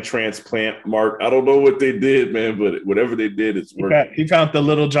hand transplant, Mark. I don't know what they did, man, but whatever they did, it's working. He found the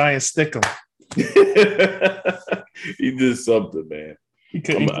little giant stick'em. He did something, man. He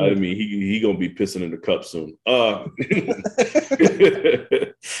couldn't. I mean, he gonna be pissing in the cup soon.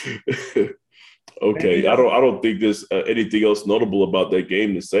 Okay, I don't think there's anything else notable about that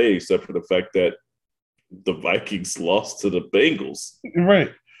game to say except for the fact that the Vikings lost to the Bengals.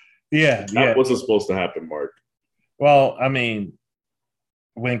 Right. Yeah. That Yeah. wasn't supposed to happen, Mark. Well, I mean,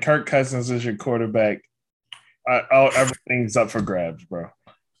 when Kirk Cousins is your quarterback, everything's up for grabs, bro.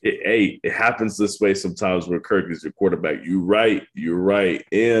 It happens this way sometimes when Kirk is your quarterback. You're right.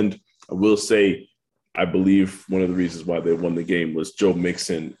 And I will say, I believe one of the reasons why they won the game was Joe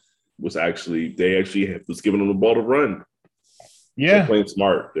Mixon was they actually was giving them the ball to run. They're Yeah. playing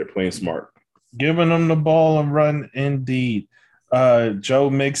smart. They're playing smart. Giving them the ball and run indeed. Joe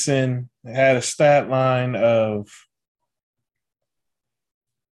Mixon had a stat line of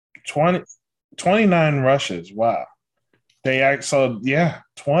 20, 29 rushes. Wow. So yeah,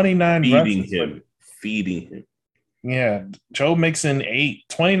 29 Feeding rushes. him. Feeding him. Yeah. Joe Mixon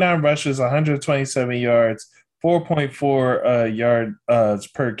 29 rushes, 127 yards, 4.4 yard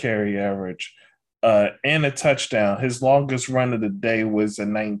per carry average, and a touchdown. His longest run of the day was a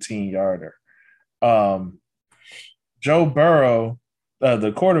 19-yarder. Um, Joe Burrow,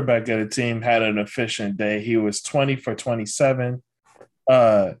 the quarterback of the team, had an efficient day. He was 20 for 27,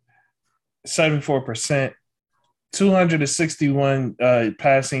 74%, 261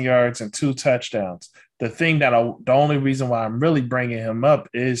 passing yards, and 2 touchdowns. The only reason why I'm really bringing him up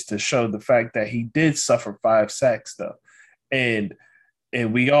is to show the fact that he did suffer 5 sacks, though. And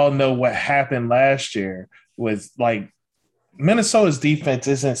we all know what happened last year was like Minnesota's defense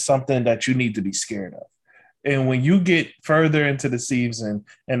isn't something that you need to be scared of. And when you get further into the season,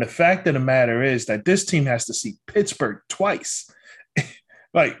 and the fact of the matter is that this team has to see Pittsburgh twice.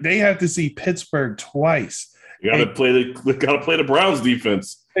 Like they have to see Pittsburgh twice. You gotta play the Browns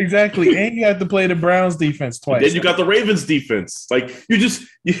defense. Exactly. And you have to play the Browns defense And twice. then you got the Ravens defense. Like you're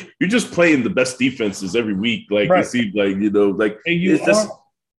just playing the best defenses every week. Like right. it seems like like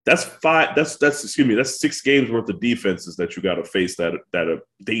that's five. That's excuse me. That's 6 games worth of defenses that you got to face that are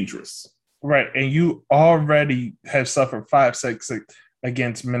dangerous. Right. And you already have suffered 5-6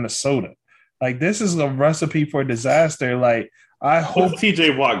 against Minnesota. Like this is a recipe for disaster. Like I hope What's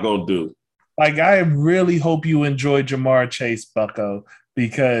TJ Watt gonna do? Like I really hope you enjoy Jamar Chase, Bucko,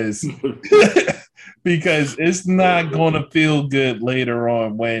 because because it's not going to feel good later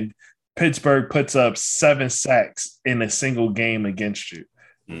on when Pittsburgh puts up 7 sacks in a single game against you.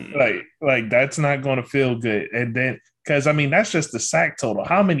 Like that's not going to feel good. And then because I mean that's just the sack total.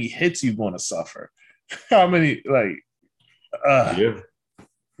 How many hits you going to suffer? How many yeah.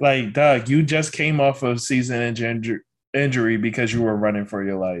 Like Doug, you just came off of season injury because you were running for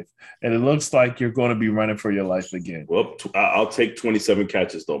your life, and it looks like you're going to be running for your life again. Well, I'll take 27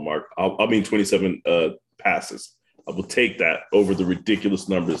 catches though, Mark. I mean 27 passes. I will take that over the ridiculous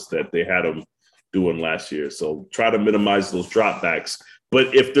numbers that they had them doing last year. So try to minimize those dropbacks.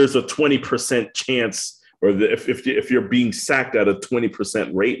 But if there's a 20% chance, or if you're being sacked at a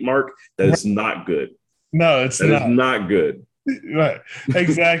 20% rate, Mark, that is not good. No, it's not. That is not good. Right.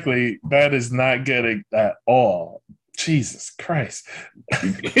 Exactly. That is not good at all. Jesus Christ.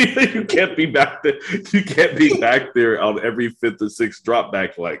 You can't be back there. You can't be back there on every 5th or 6th drop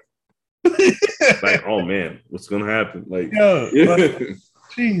back like, oh man, what's gonna happen? Like,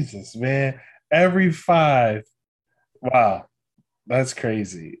 Jesus, man. Every 5. Wow. That's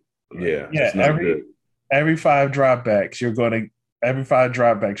crazy. Yeah. Every 5 dropbacks, you're going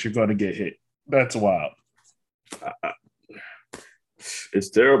to get hit. That's wild. It's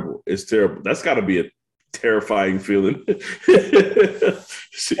terrible. It's terrible. That's got to be terrifying feeling.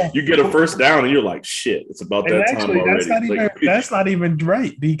 You get a first down and you're like, shit, it's about And that time actually, already. that's not even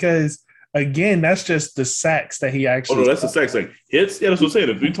right because again, that's just the sacks that he Oh actually. no, that's the sex thing. Hits, yeah, that's what I'm saying.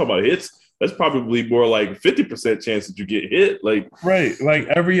 If we talk about hits, that's probably more like 50% chance that you get hit. Like Right, like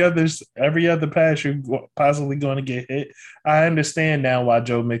every other pass you're possibly going to get hit. I understand now why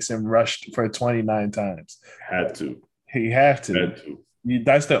Joe Mixon rushed for 29 times. had to, He have to. had to.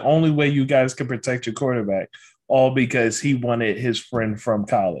 That's the only way you guys can protect your quarterback. All because he wanted his friend from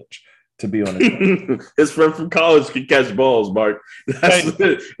college to be on the. His friend from college can catch balls, Mark. That's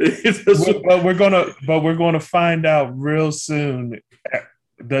Hey, it. but we're gonna find out real soon.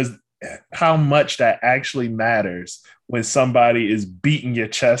 Does how much that actually matters when somebody is beating your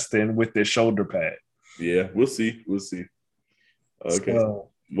chest in with their shoulder pad. Yeah, we'll see. We'll see. Okay. So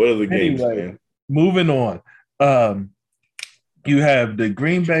What are the games, anyway, man? moving on. Um, you have the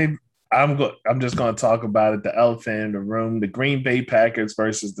Green Bay. I'm just going to talk about it. The elephant in the room: the Green Bay Packers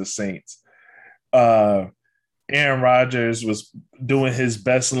versus the Saints. Uh, Aaron Rodgers was doing his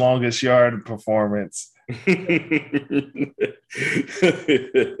best longest yard performance.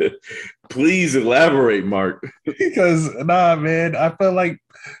 Please elaborate, Mark. Because nah, man, I feel like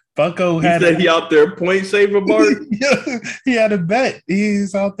Bucko He had said he out there point saver, Mark. he had a bet.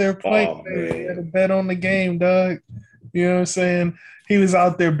 He's out there playing. Oh He had a man. bet on the game, dog. You know what I'm saying? He was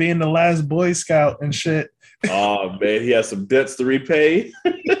out there being the last Boy Scout and shit. Oh man, he has some debts to repay.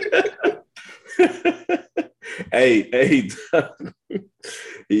 Hey, hey,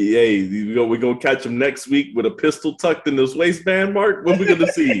 we're gonna catch him next week with a pistol tucked in his waistband, Mark. What we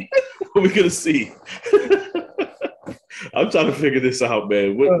gonna see? What we gonna see? I'm trying to figure this out,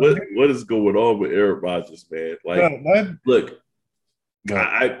 man. What is going on with Aaron Rodgers, man? Like, look,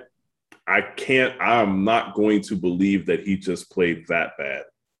 I can't. I'm not going to believe that he just played that bad.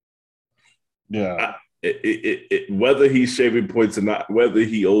 Yeah. Whether he's shaving points or not, whether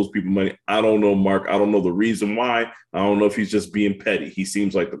he owes people money, I don't know, Mark. I don't know the reason why. I don't know if he's just being petty. He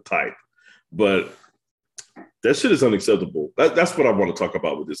seems like the type, but that shit is unacceptable. That's what I want to talk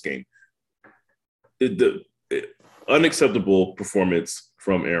about with this game. Unacceptable performance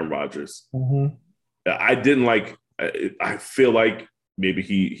from Aaron Rodgers. Mm-hmm. I didn't like. I feel like maybe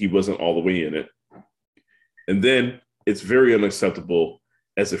he wasn't all the way in it, and then it's very unacceptable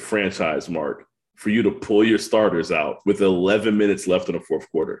as a franchise, Mark, for you to pull your starters out with 11 minutes left in the fourth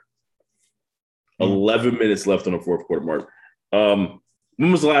quarter. 11 minutes left in the fourth quarter, Mark.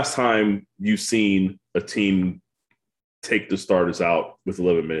 When was the last time you've seen a team take the starters out with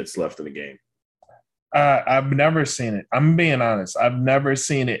 11 minutes left in the game? I've never seen it. I'm being honest. I've never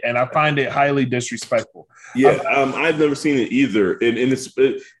seen it, and I find it highly disrespectful. Yeah, I've never seen it either, and it's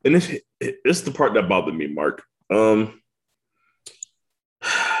the part that bothered me, Mark.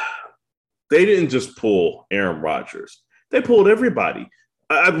 They didn't just pull Aaron Rodgers. They pulled everybody.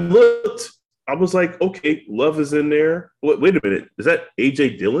 I looked. I was like, okay, Love is in there. Wait a minute. Is that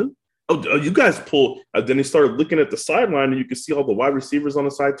A.J. Dillon? Oh, you guys pulled. Then they started looking at the sideline, and you could see all the wide receivers on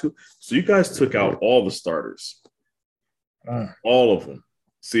the side, too. So you guys took out all the starters. All of them.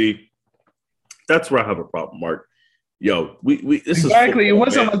 See, that's where I have a problem, Mark. Yo, this exactly. Is football, it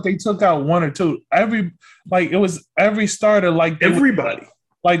wasn't man. like they took out one or two. It was every starter. Everybody.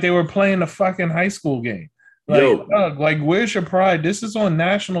 Like they were playing a fucking high school game. Like, yo, Doug, like where's your pride? This is on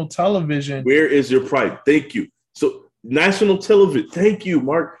national television. Where is your pride? Thank you. So national television. Thank you,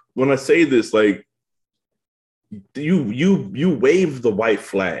 Mark. When I say this, like you waved the white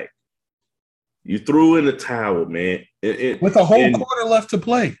flag. You threw in the towel, man. With a whole quarter left to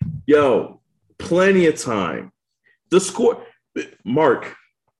play. Yo, plenty of time. The score, Mark.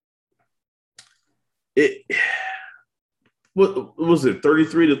 What was it?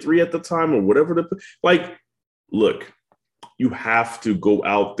 33-3 at the time, or whatever. Look, you have to go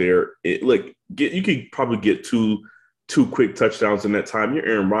out there. You could probably get two quick touchdowns in that time. You're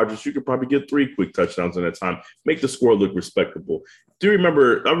Aaron Rodgers. You could probably get 3 quick touchdowns in that time. Make the score look respectable. Do you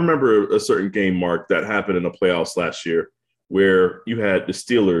remember? I remember a certain game, Mark, that happened in the playoffs last year where you had the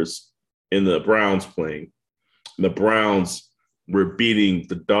Steelers and the Browns playing. And the Browns were beating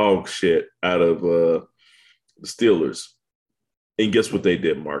the dog shit out of the Steelers. And guess what they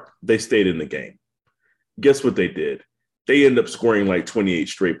did, Mark? They stayed in the game. Guess what they did? They end up scoring like 28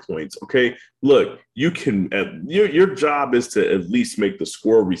 straight points. Okay, look, you can. Your job is to at least make the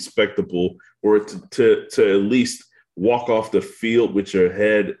score respectable, or to at least walk off the field with your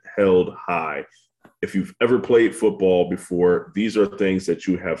head held high. If you've ever played football before, these are things that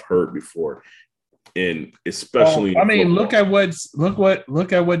you have heard before, and especially. Look at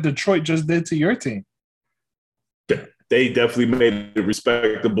what Detroit just did to your team. they definitely made it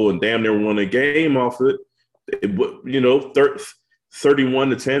respectable and damn near won a game off it.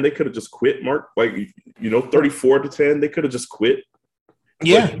 31-10, they could have just quit, Mark. 34-10, they could have just quit.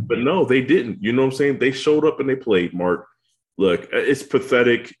 Yeah. But no, they didn't. You know what I'm saying? They showed up and they played, Mark. Look, it's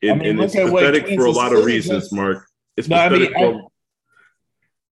pathetic, and Look it's at what pathetic for a Kansas lot of City reasons, just. Mark. It's No, I mean, pathetic for.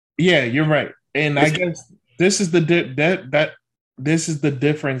 yeah, you're right, and I guess this is this is the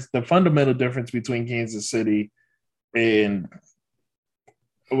difference, the fundamental difference between Kansas City and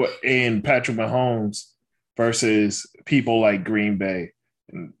Patrick Mahomes versus people like Green Bay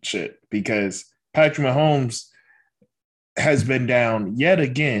and shit, because Patrick Mahomes has been down yet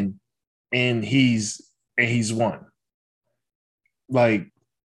again, and he's won. Like,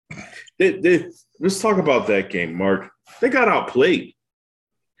 Let's talk about that game, Mark. They got outplayed.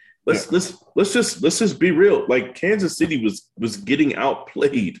 Let's just be real. Like Kansas City was getting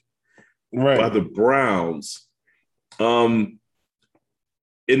outplayed by right, the Browns, and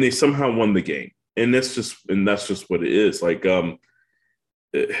they somehow won the game. And that's just what it is. Like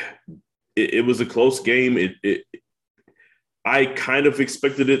it was a close game. I kind of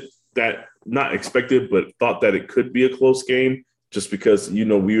expected it, that not expected, but thought that it could be a close game, just because,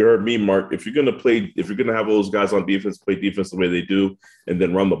 we heard me, Mark, if you're gonna have those guys on defense play defense the way they do and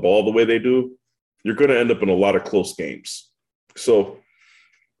then run the ball the way they do, you're gonna end up in a lot of close games. So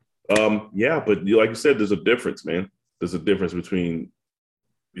yeah, but like you said, there's a difference, man. There's a difference between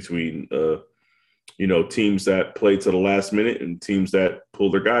teams that play to the last minute and teams that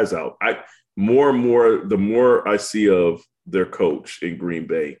pull their guys out. More and more, the more I see of their coach in Green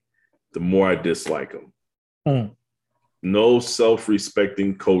Bay, the more I dislike him. mm. No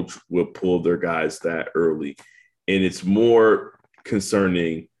self-respecting coach will pull their guys that early. And it's more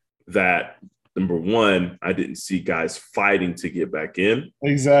concerning that, number one, I didn't see guys fighting to get back in.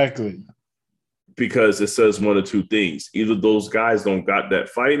 Exactly. Because it says one of two things. Either those guys don't got that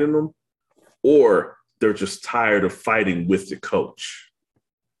fight in them, or they're just tired of fighting with the coach.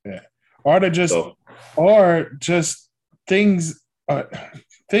 Yeah. Or just things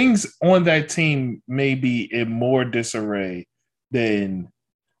things on that team may be in more disarray than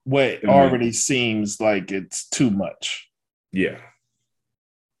what already seems like it's too much. Yeah.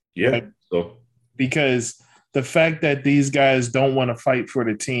 Like, so because the fact that these guys don't want to fight for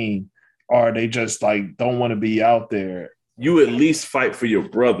the team, or they just like don't want to be out there. You at least fight for your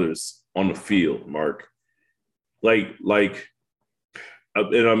brothers on the field, Mark. And I'm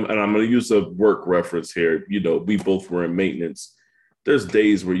going to use a work reference here. We both were in maintenance. There's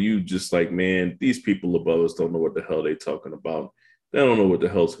days where you just like, man, these people above us don't know what the hell they're talking about. They don't know what the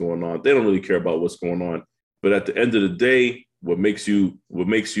hell's going on. They don't really care about what's going on. But at the end of the day, what makes you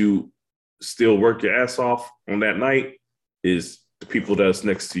still work your ass off on that night is the people that's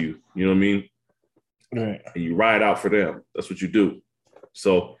next to you. You know what I mean? Right. And you ride out for them. That's what you do.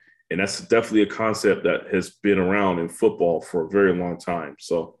 So, and that's definitely a concept that has been around in football for a very long time.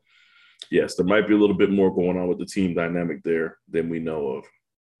 So, yes, there might be a little bit more going on with the team dynamic there than we know of.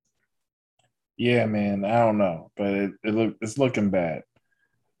 Yeah, man. I don't know, but it's looking bad.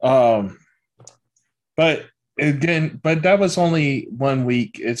 But again, that was only 1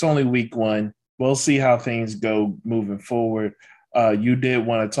 week. It's only week one. We'll see how things go moving forward. You did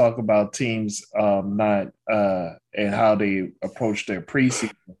want to talk about teams not and how they approach their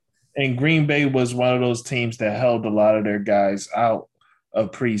preseason. And Green Bay was one of those teams that held a lot of their guys out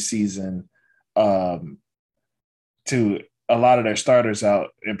of preseason, to a lot of their starters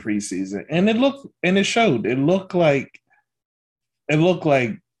out in preseason, and it showed. It looked like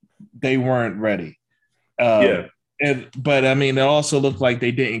they weren't ready. Yeah. But I mean, it also looked like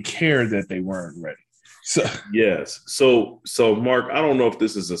they didn't care that they weren't ready. So yes. So Mark, I don't know if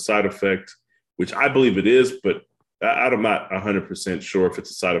this is a side effect, which I believe it is, but I'm not 100% sure if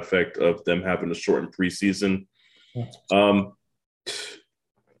it's a side effect of them having a shortened preseason. What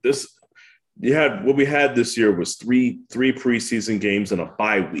we had this year was three preseason games and a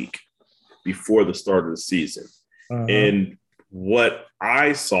bye week before the start of the season. And what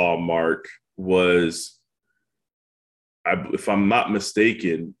I saw, Mark, was, if I'm not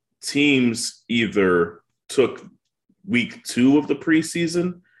mistaken, teams either took week 2 of the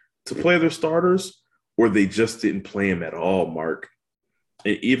preseason to play their starters, or they just didn't play them at all, Mark.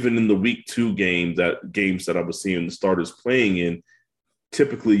 And even in the week 2 games that I was seeing the starters playing in,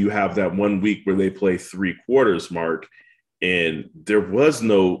 typically you have that 1 week where they play 3 quarters, Mark. And there was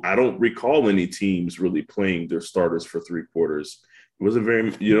I don't recall any teams really playing their starters for 3 quarters. It wasn't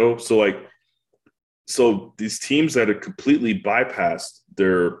very, so these teams that are completely bypassed,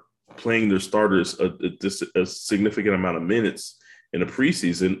 they're playing their starters a significant amount of minutes in the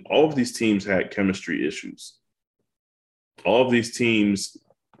preseason. All of these teams had chemistry issues. all of these teams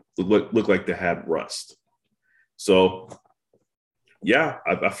look like they had rust. So yeah,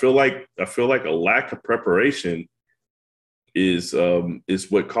 I feel like a lack of preparation is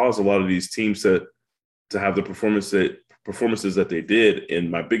what caused a lot of these teams to have the performances that they did. And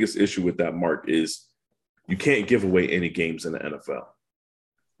my biggest issue with that, Mark, is you can't give away any games in the NFL.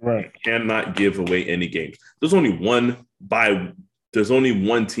 Right. You cannot give away any games. There's only one bye. There's only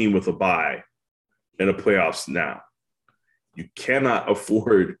one team with a bye in the playoffs now. You cannot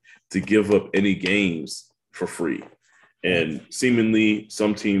afford to give up any games for free. And seemingly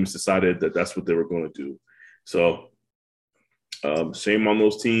some teams decided that that's what they were going to do. So shame on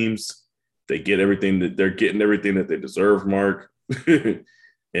those teams. They get everything that they're getting everything that they deserve, Mark.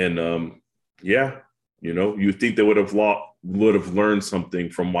 And yeah, you think they would have learned something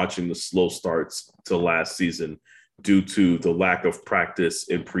from watching the slow starts to last season due to the lack of practice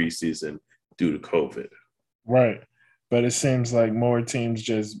in preseason due to COVID. Right. But it seems like more teams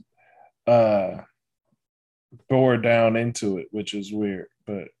just bore down into it, which is weird.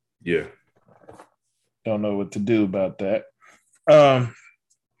 But yeah, don't know what to do about that.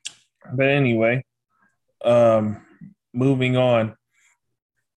 But anyway, moving on.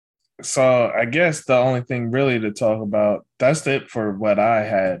 So I guess the only thing really to talk about, that's it for what I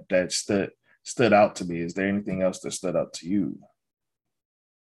had that stood out to me. Is there anything else that stood out to you?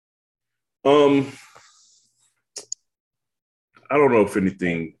 I don't know if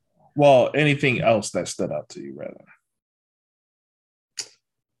anything. Well, anything else that stood out to you, rather.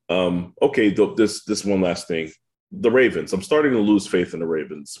 Okay, this one last thing. The Ravens. I'm starting to lose faith in the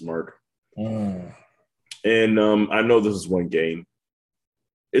Ravens, Mark. And I know this is one game.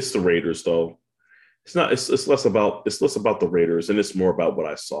 It's the Raiders, though. It's not. It's less about the Raiders, and it's more about what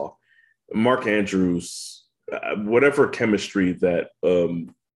I saw. Mark Andrews, whatever chemistry that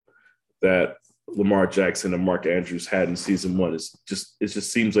Lamar Jackson and Mark Andrews had in season one it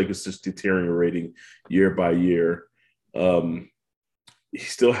just seems like it's just deteriorating year by year. He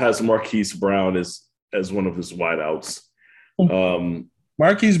still has Marquise Brown as one of his wideouts.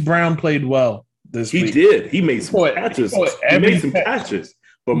 Marquise Brown played well this week. He did. He made some catches. He made some catches.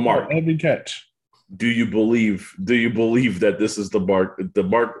 But Mark, every catch. Do you believe that this is the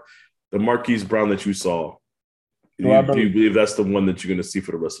Marquise Brown that you saw? Do you believe that's the one that you're going to see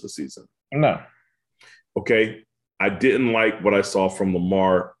for the rest of the season? No. Okay. I didn't like what I saw from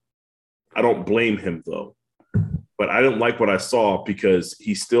Lamar. I don't blame him, though. But I didn't like what I saw because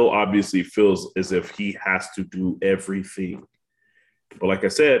he still obviously feels as if he has to do everything. But like I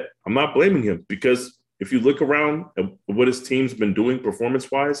said, I'm not blaming him because if you look around at what his team's been doing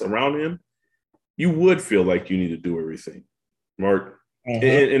performance-wise around him, you would feel like you need to do everything, Mark.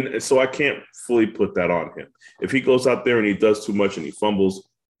 And so I can't fully put that on him. If he goes out there and he does too much and he fumbles,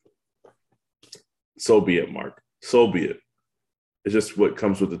 so be it, Mark. So be it. It's just what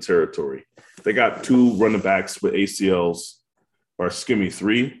comes with the territory. They got two running backs with ACLs, or excuse me,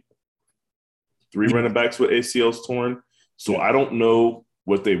 three running backs with ACLs torn. So I don't know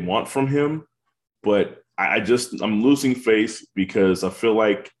what they want from him, but I'm losing faith because I feel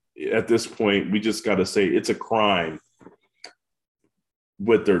like at this point we just got to say it's a crime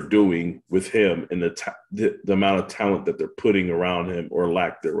what they're doing with him and the amount of talent that they're putting around him or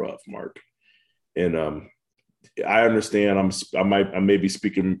lack thereof, Mark. And I understand I may be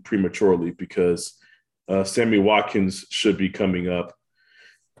speaking prematurely because Sammy Watkins should be coming up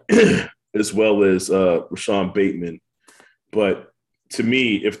as well as Rashawn Bateman. But to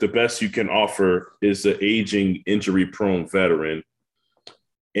me, if the best you can offer is an aging, injury-prone veteran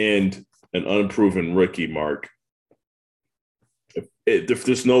and an unproven rookie, Mark, if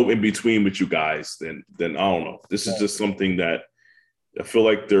there's no in between with you guys, then I don't know. This is just something that I feel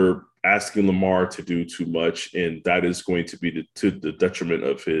like they're asking Lamar to do too much, and that is going to be to the detriment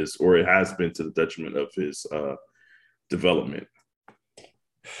of his, or it has been to the detriment of his development.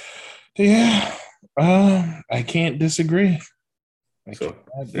 Yeah, I can't disagree.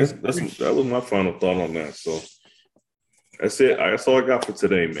 That was my final thought on that. So that's it. That's all I got for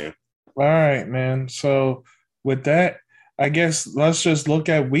today, man. All right, man. So with that, I guess let's just look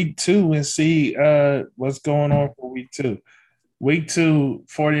at week 2 and see what's going on for week 2. Week 2,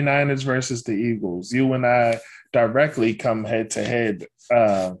 49ers versus the Eagles. You and I directly come head to head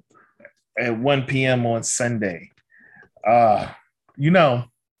at 1 p.m. on Sunday. I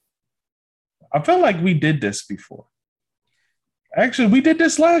felt like we did this before. Actually, we did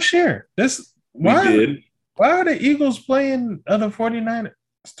this last year. Why are the Eagles playing the 49ers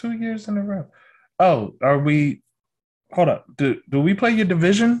 2 years in a row? Oh, are we – hold up. Do we play your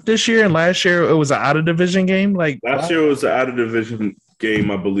division this year? And last year it was an out-of-division game? Last year was an out-of-division game,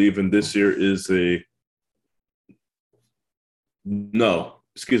 I believe, and this year is a No,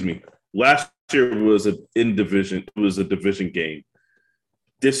 excuse me. Last year was a in division. It was a division game.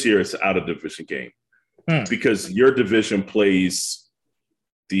 This year it's out of division game because your division plays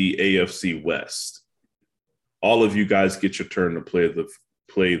the AFC West. All of you guys get your turn to play the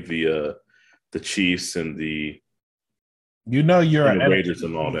Chiefs and the Raiders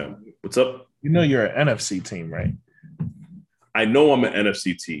and all that. What's up? You know you're an NFC team, right? I know I'm an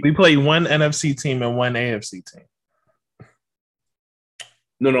NFC team. We play one NFC team and one AFC team.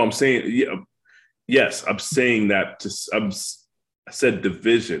 No, I'm saying yes. I'm saying that. I said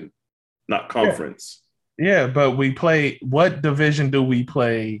division, not conference. Yeah, but we play. What division do we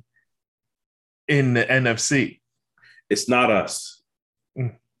play in the NFC? It's not us.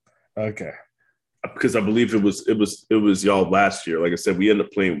 Okay. Because I believe it was y'all last year. Like I said, we ended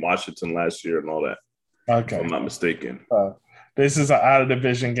up playing Washington last year and all that. Okay. If I'm not mistaken. This is an out of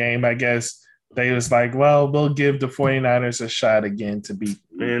division game. I guess they was like, well, we'll give the 49ers a shot again to beat.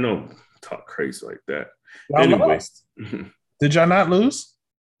 Man, don't talk crazy like that. Y'all anyway. Did y'all not lose?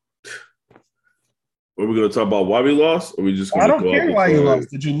 Are we going to talk about why we lost? Or are we just going I don't care why you lost.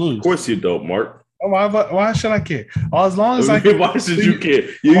 Did you lose? Of course you don't, Mark. Why should I care? As long as why should you care?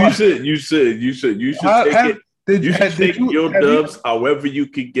 You should take your dubs however you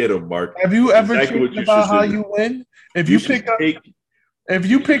can get them, Mark. Have you ever cared about how you win? If you pick up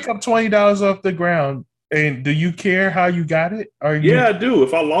 $20 off the ground, and do you care how you got it? Yeah, I do.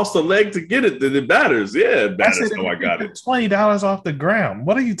 If I lost a leg to get it, then it matters. Yeah, it matters how I got it. $20 off the ground.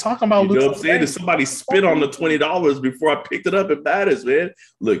 What are you talking about? You know what I'm saying? If somebody spit on the $20 before I picked it up, it matters, man.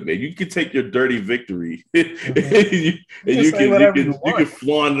 Look, man, you can take your dirty victory and you can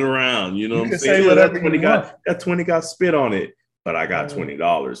flaunt it around. You know what I'm saying? That 20 got spit on it. But I got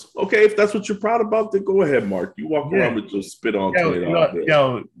 $20. Okay, if that's what you're proud about, then go ahead, Mark. You walk around with your spit on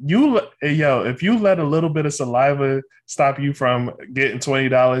 $20. If you let a little bit of saliva stop you from getting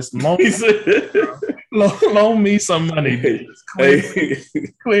 $20, loan me some money.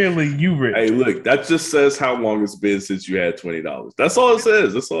 Clearly, you rich. Hey, look, that just says how long it's been since you had $20. That's all it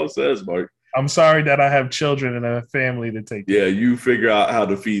says. That's all it says, Mark. I'm sorry that I have children and a family to take care of. Yeah, you figure out how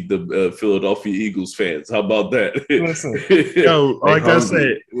to feed the Philadelphia Eagles fans. How about that? Listen, like I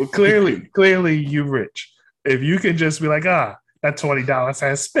said, well, clearly you rich. If you can just be like, that $20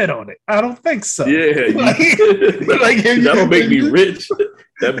 has spit on it. I don't think so. Yeah, that'll make me rich.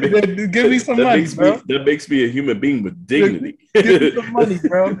 Give me some money, bro. That makes me a human being with dignity. Give me some money,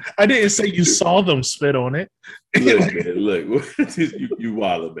 bro. I didn't say you saw them spit on it. Look, man, look. you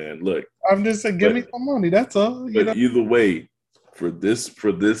wildin', man. Look. I'm just saying, give me some money. That's all. But either way, for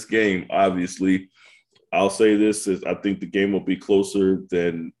this game, obviously, I'll say this is I think the game will be closer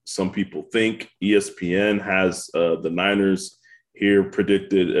than some people think. ESPN has the Niners here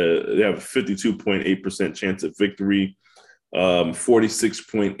predicted they have a 52.8% chance of victory.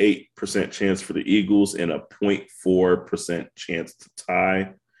 46.8% chance for the Eagles and a 0.4% chance to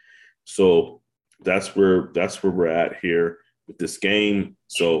tie. So that's where we're at here with this game.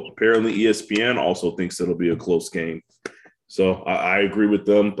 So apparently ESPN also thinks it'll be a close game. So I agree with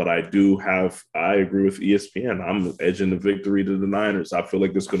them, but I agree with ESPN. I'm edging the victory to the Niners. I feel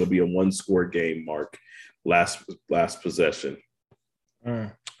like it's going to be a one-score game, Mark. Last possession.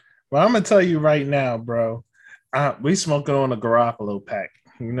 Well, I'm going to tell you right now, bro. We smoking on a Garoppolo pack,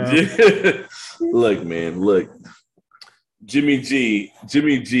 you know. Look, man, Jimmy G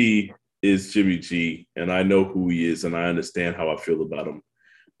is Jimmy G, and I know who he is, and I understand how I feel about him.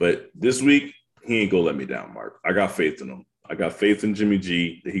 But this week, he ain't gonna let me down, Mark. I got faith in him. I got faith in Jimmy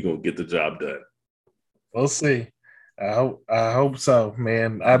G that he gonna get the job done. We'll see. I hope so,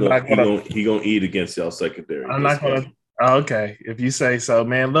 man. He gonna eat against y'all secondary. I'm not gonna. Okay, if you say so,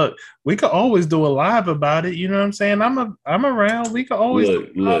 man. Look, we could always do a live about it. You know what I'm saying? I'm around. We could always look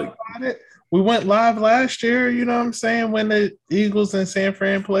about it. We went live last year. You know what I'm saying? When the Eagles and San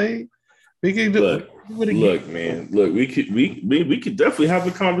Fran played, we could do it again. Look, man. Look, we could definitely have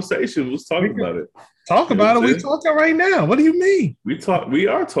a conversation. Let's talk about it. Talk about it. We're talking right now. What do you mean? We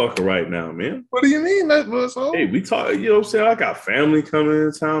are talking right now, man. What do you mean? Hey, we talk. You know what I'm saying? I got family coming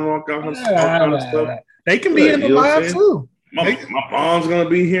in town. All kind of stuff. They can be in the live too. My mom's gonna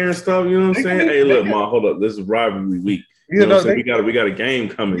be here and stuff. You know what I'm saying? Hey, look, Mom, hold up. This is rivalry week. You know what I'm saying? We got a game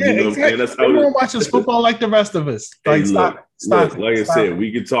coming. Yeah, you know what I'm saying? That's how everyone watches football like the rest of us. Hey, look, Stop look, it. like I Stop said,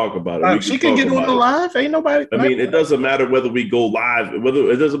 we can talk about it. it. We She can can talk get on about the it. live. Ain't nobody. I mean, it doesn't matter whether we go live,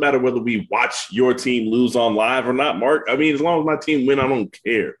 it doesn't matter whether we watch your team lose on live or not, Mark. I mean, as long as my team win, I don't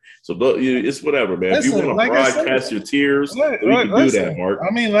care. So it's whatever, man. If you want Listen, to like I said, broadcast your tears, then we can do that, listen. Mark.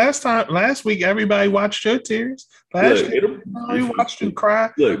 I mean, last week, everybody watched your tears. Last Look, year, we watched you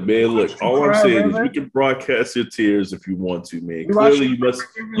cry. look, man. Look, Watched you all I'm cry, saying is we brother. can broadcast your tears if you want to, man. We watched Clearly, you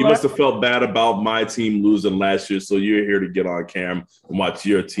you. must have felt bad about my team losing last year, so you're here to get on cam and watch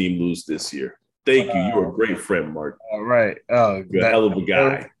your team lose this year. Thank you. You're a great friend, Mark. All right. Oh, You're a hell of a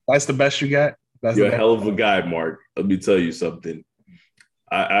guy. that's the best you got. That's You're the a best. hell of a guy, Mark. Let me tell you something.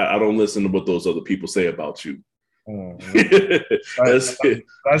 I don't listen to what those other people say about you. That's the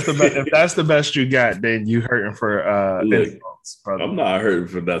best. If that's the best you got, then you hurting for Look, insults, brother. I'm not hurting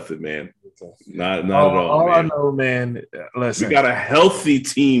for nothing, man. Not at all, all man. I know, man. Listen, we got a healthy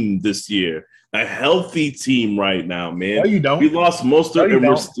team this year. A healthy team right now, man. No, you don't. We lost Mostert, and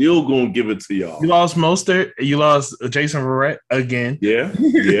we're still going to give it to y'all. You lost Mostert. You lost Jason Verrett again. Yeah,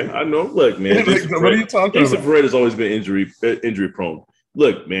 I know. Look, man. What are you talking Jason about? Verrett has always been injury prone.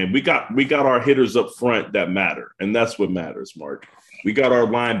 Look, man, we got our hitters up front that matter, and that's what matters, Mark. We got our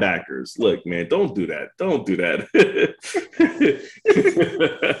linebackers. Look, man, don't do that. Don't do that.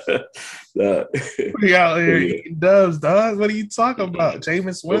 We out here eating doves, dog. What are you talking about?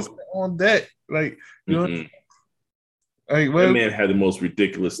 Jameis Winston on deck. Like, you know, that man had the most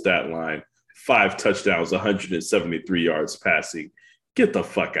ridiculous stat line. 5 touchdowns, 173 yards passing. Get the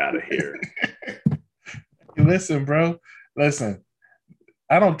fuck out of here. Listen, bro. Listen.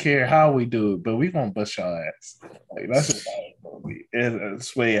 I don't care how we do it, but we gonna bust y'all ass. Like, that's just how it's gonna be.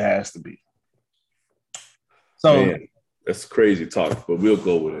 It's the way it has to be. So, man, that's crazy talk, but we'll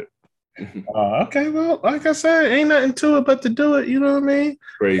go with it. Okay, well, like I said, ain't nothing to it but to do it. You know what I mean?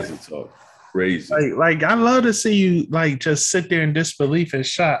 Crazy talk, crazy. Like I love to see you like just sit there in disbelief and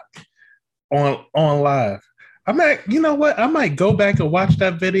shock on live. I might, you know what? I might go back and watch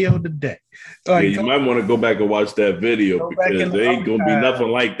that video today. Like, you might want to go back and watch that video because there ain't gonna be nothing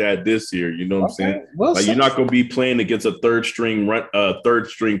like that this year. You know what I'm saying? Like, you're not gonna be playing against a third string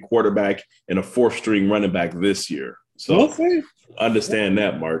quarterback and a 4th string running back this year. So understand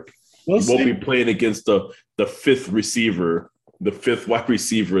that, Mark. You won't be playing against the 5th receiver, the 5th wide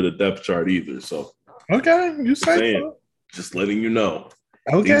receiver of the depth chart either. So you say so. Just letting you know.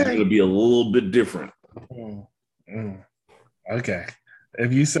 Okay, things are gonna be a little bit different. Okay.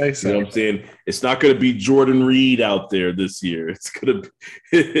 If you say so. You know what I'm saying? It's not going to be Jordan Reed out there this year. It's going to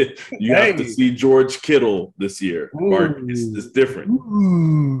be you have to see George Kittle this year. Mark, it's different.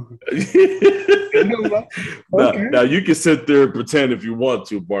 Now you can sit there and pretend if you want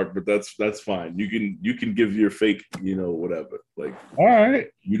to, Mark, but that's fine. You can give your fake, whatever. Like, all right.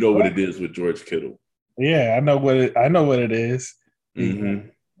 You know what it is with George Kittle. Yeah, I know what it is. Mm-hmm.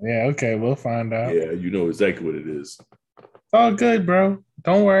 Yeah, okay, we'll find out. Yeah, you know exactly what it is. It's all good, bro.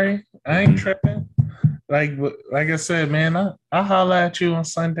 Don't worry. I ain't tripping. Like I said, man, I'll holler at you on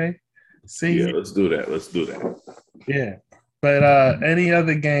Sunday. See you. Let's do that. Yeah. But any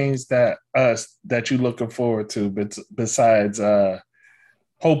other games that you looking forward to besides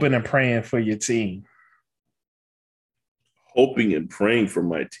hoping and praying for your team? Hoping and praying for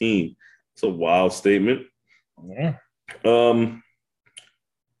my team. It's a wild statement. Yeah.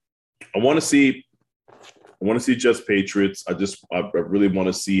 I want to see Jets Patriots. I really want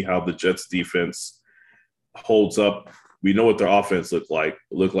to see how the Jets defense holds up. We know what their offense look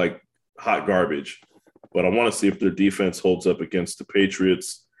like hot garbage, but I want to see if their defense holds up against the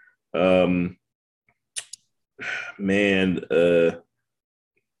Patriots. I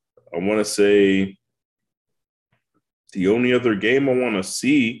want to say the only other game I want to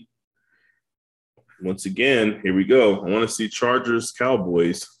see, once again, here we go. I want to see Chargers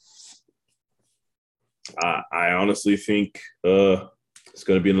Cowboys. I honestly think it's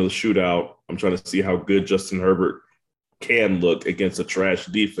going to be another shootout. I'm trying to see how good Justin Herbert can look against a trash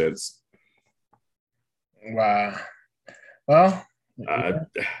defense. Wow. Well,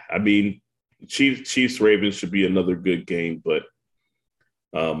 I mean, Chiefs Ravens should be another good game, but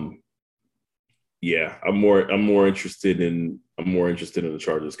yeah, I'm more interested in the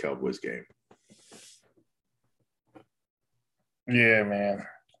Chargers Cowboys game. Yeah, man.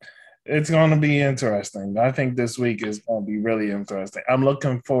 It's going to be interesting. I think this week is going to be really interesting. I'm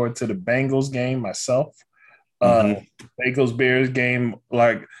looking forward to the Bengals game myself. Bengals Bears game,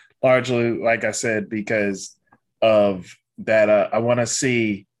 largely, like I said, because of that. I want to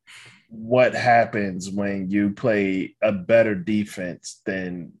see what happens when you play a better defense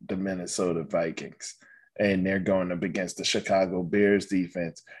than the Minnesota Vikings, and they're going up against the Chicago Bears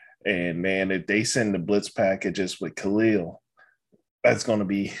defense. And man, if they send the blitz packages with Khalil, That's going to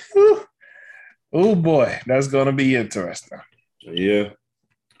be, oh boy, that's going to be interesting. Yeah.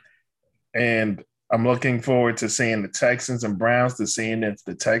 And I'm looking forward to seeing the Texans and Browns, to seeing if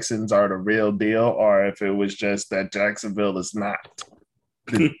the Texans are the real deal or if it was just that Jacksonville is not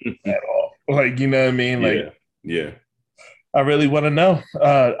at all. Like, you know what I mean? Like, Yeah. I really want to know.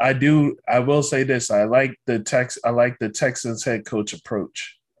 I do. I will say this. I like the Texans head coach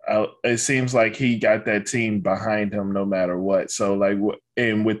approach. It seems like he got that team behind him no matter what. So like,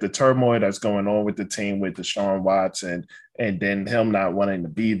 and with the turmoil that's going on with the team with Deshaun Watson and then him not wanting to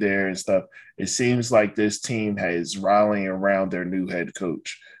be there and stuff, it seems like this team is rallying around their new head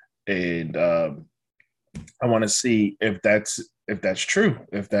coach. And I want to see if that's true,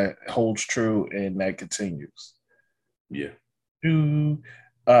 if that holds true, and that continues. Yeah.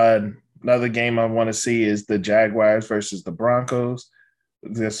 Uh, Another game I want to see is the Jaguars versus the Broncos.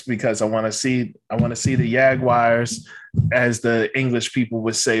 Just because I want to see the Jaguars, as the English people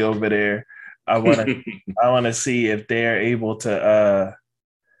would say over there. I want to see if they're able to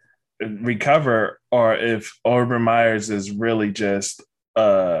recover, or if Urban Myers is really just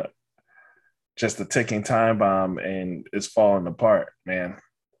a ticking time bomb and it's falling apart, man.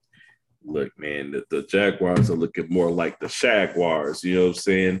 Look, man, the Jaguars are looking more like the Shaguars. You know what I'm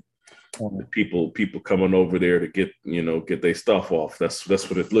saying? The people coming over there to get their stuff off. That's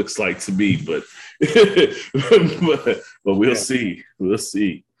what it looks like to me. But but we'll see. We'll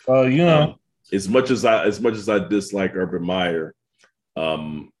see. Well, As much as I dislike Urban Meyer,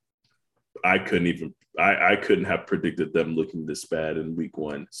 um, I couldn't have predicted them looking this bad in week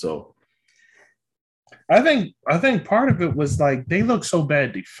one. So I think part of it was like they look so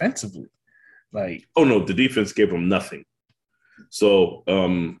bad defensively. Like, oh no, the defense gave him nothing. So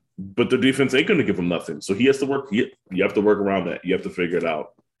but the defense ain't going to give him nothing. So he has to work. You have to work around that. You have to figure it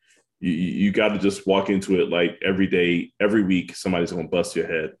out. You got to just walk into it like every day, every week, somebody's going to bust your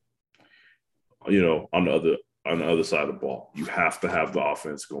head. On the other side of the ball, you have to have the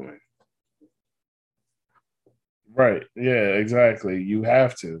offense going. right? Yeah, exactly. You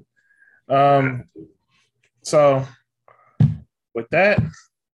have to. So with that,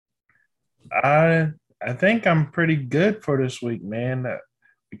 I think I'm pretty good for this week, man.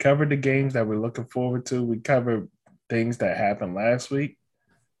 We covered the games that we're looking forward to. We covered things that happened last week.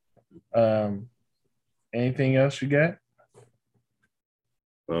 Um, Anything else you got?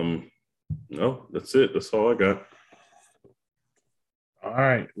 No, that's it. That's all I got. All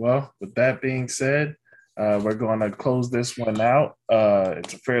right. Well, with that being said, we're going to close this one out.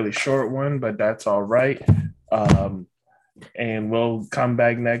 It's a fairly short one, but that's all right. Um, and we'll come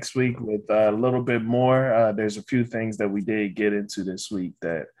back next week with a little bit more. There's a few things that we did get into this week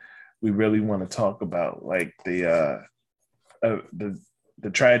that we really want to talk about, like the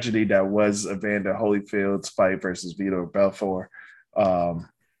tragedy that was Evander Holyfield's fight versus Vitor Belfort, um,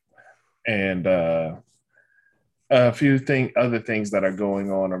 and other things that are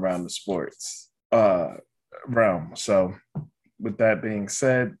going on around the sports realm. So, with that being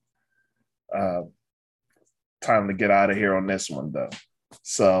said, uh, time to get out of here on this one, though.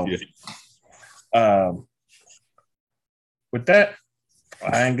 So, um, with that,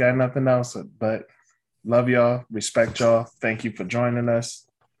 I ain't got nothing else, but love y'all, respect y'all. Thank you for joining us.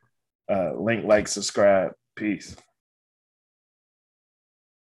 Link, like, subscribe. Peace.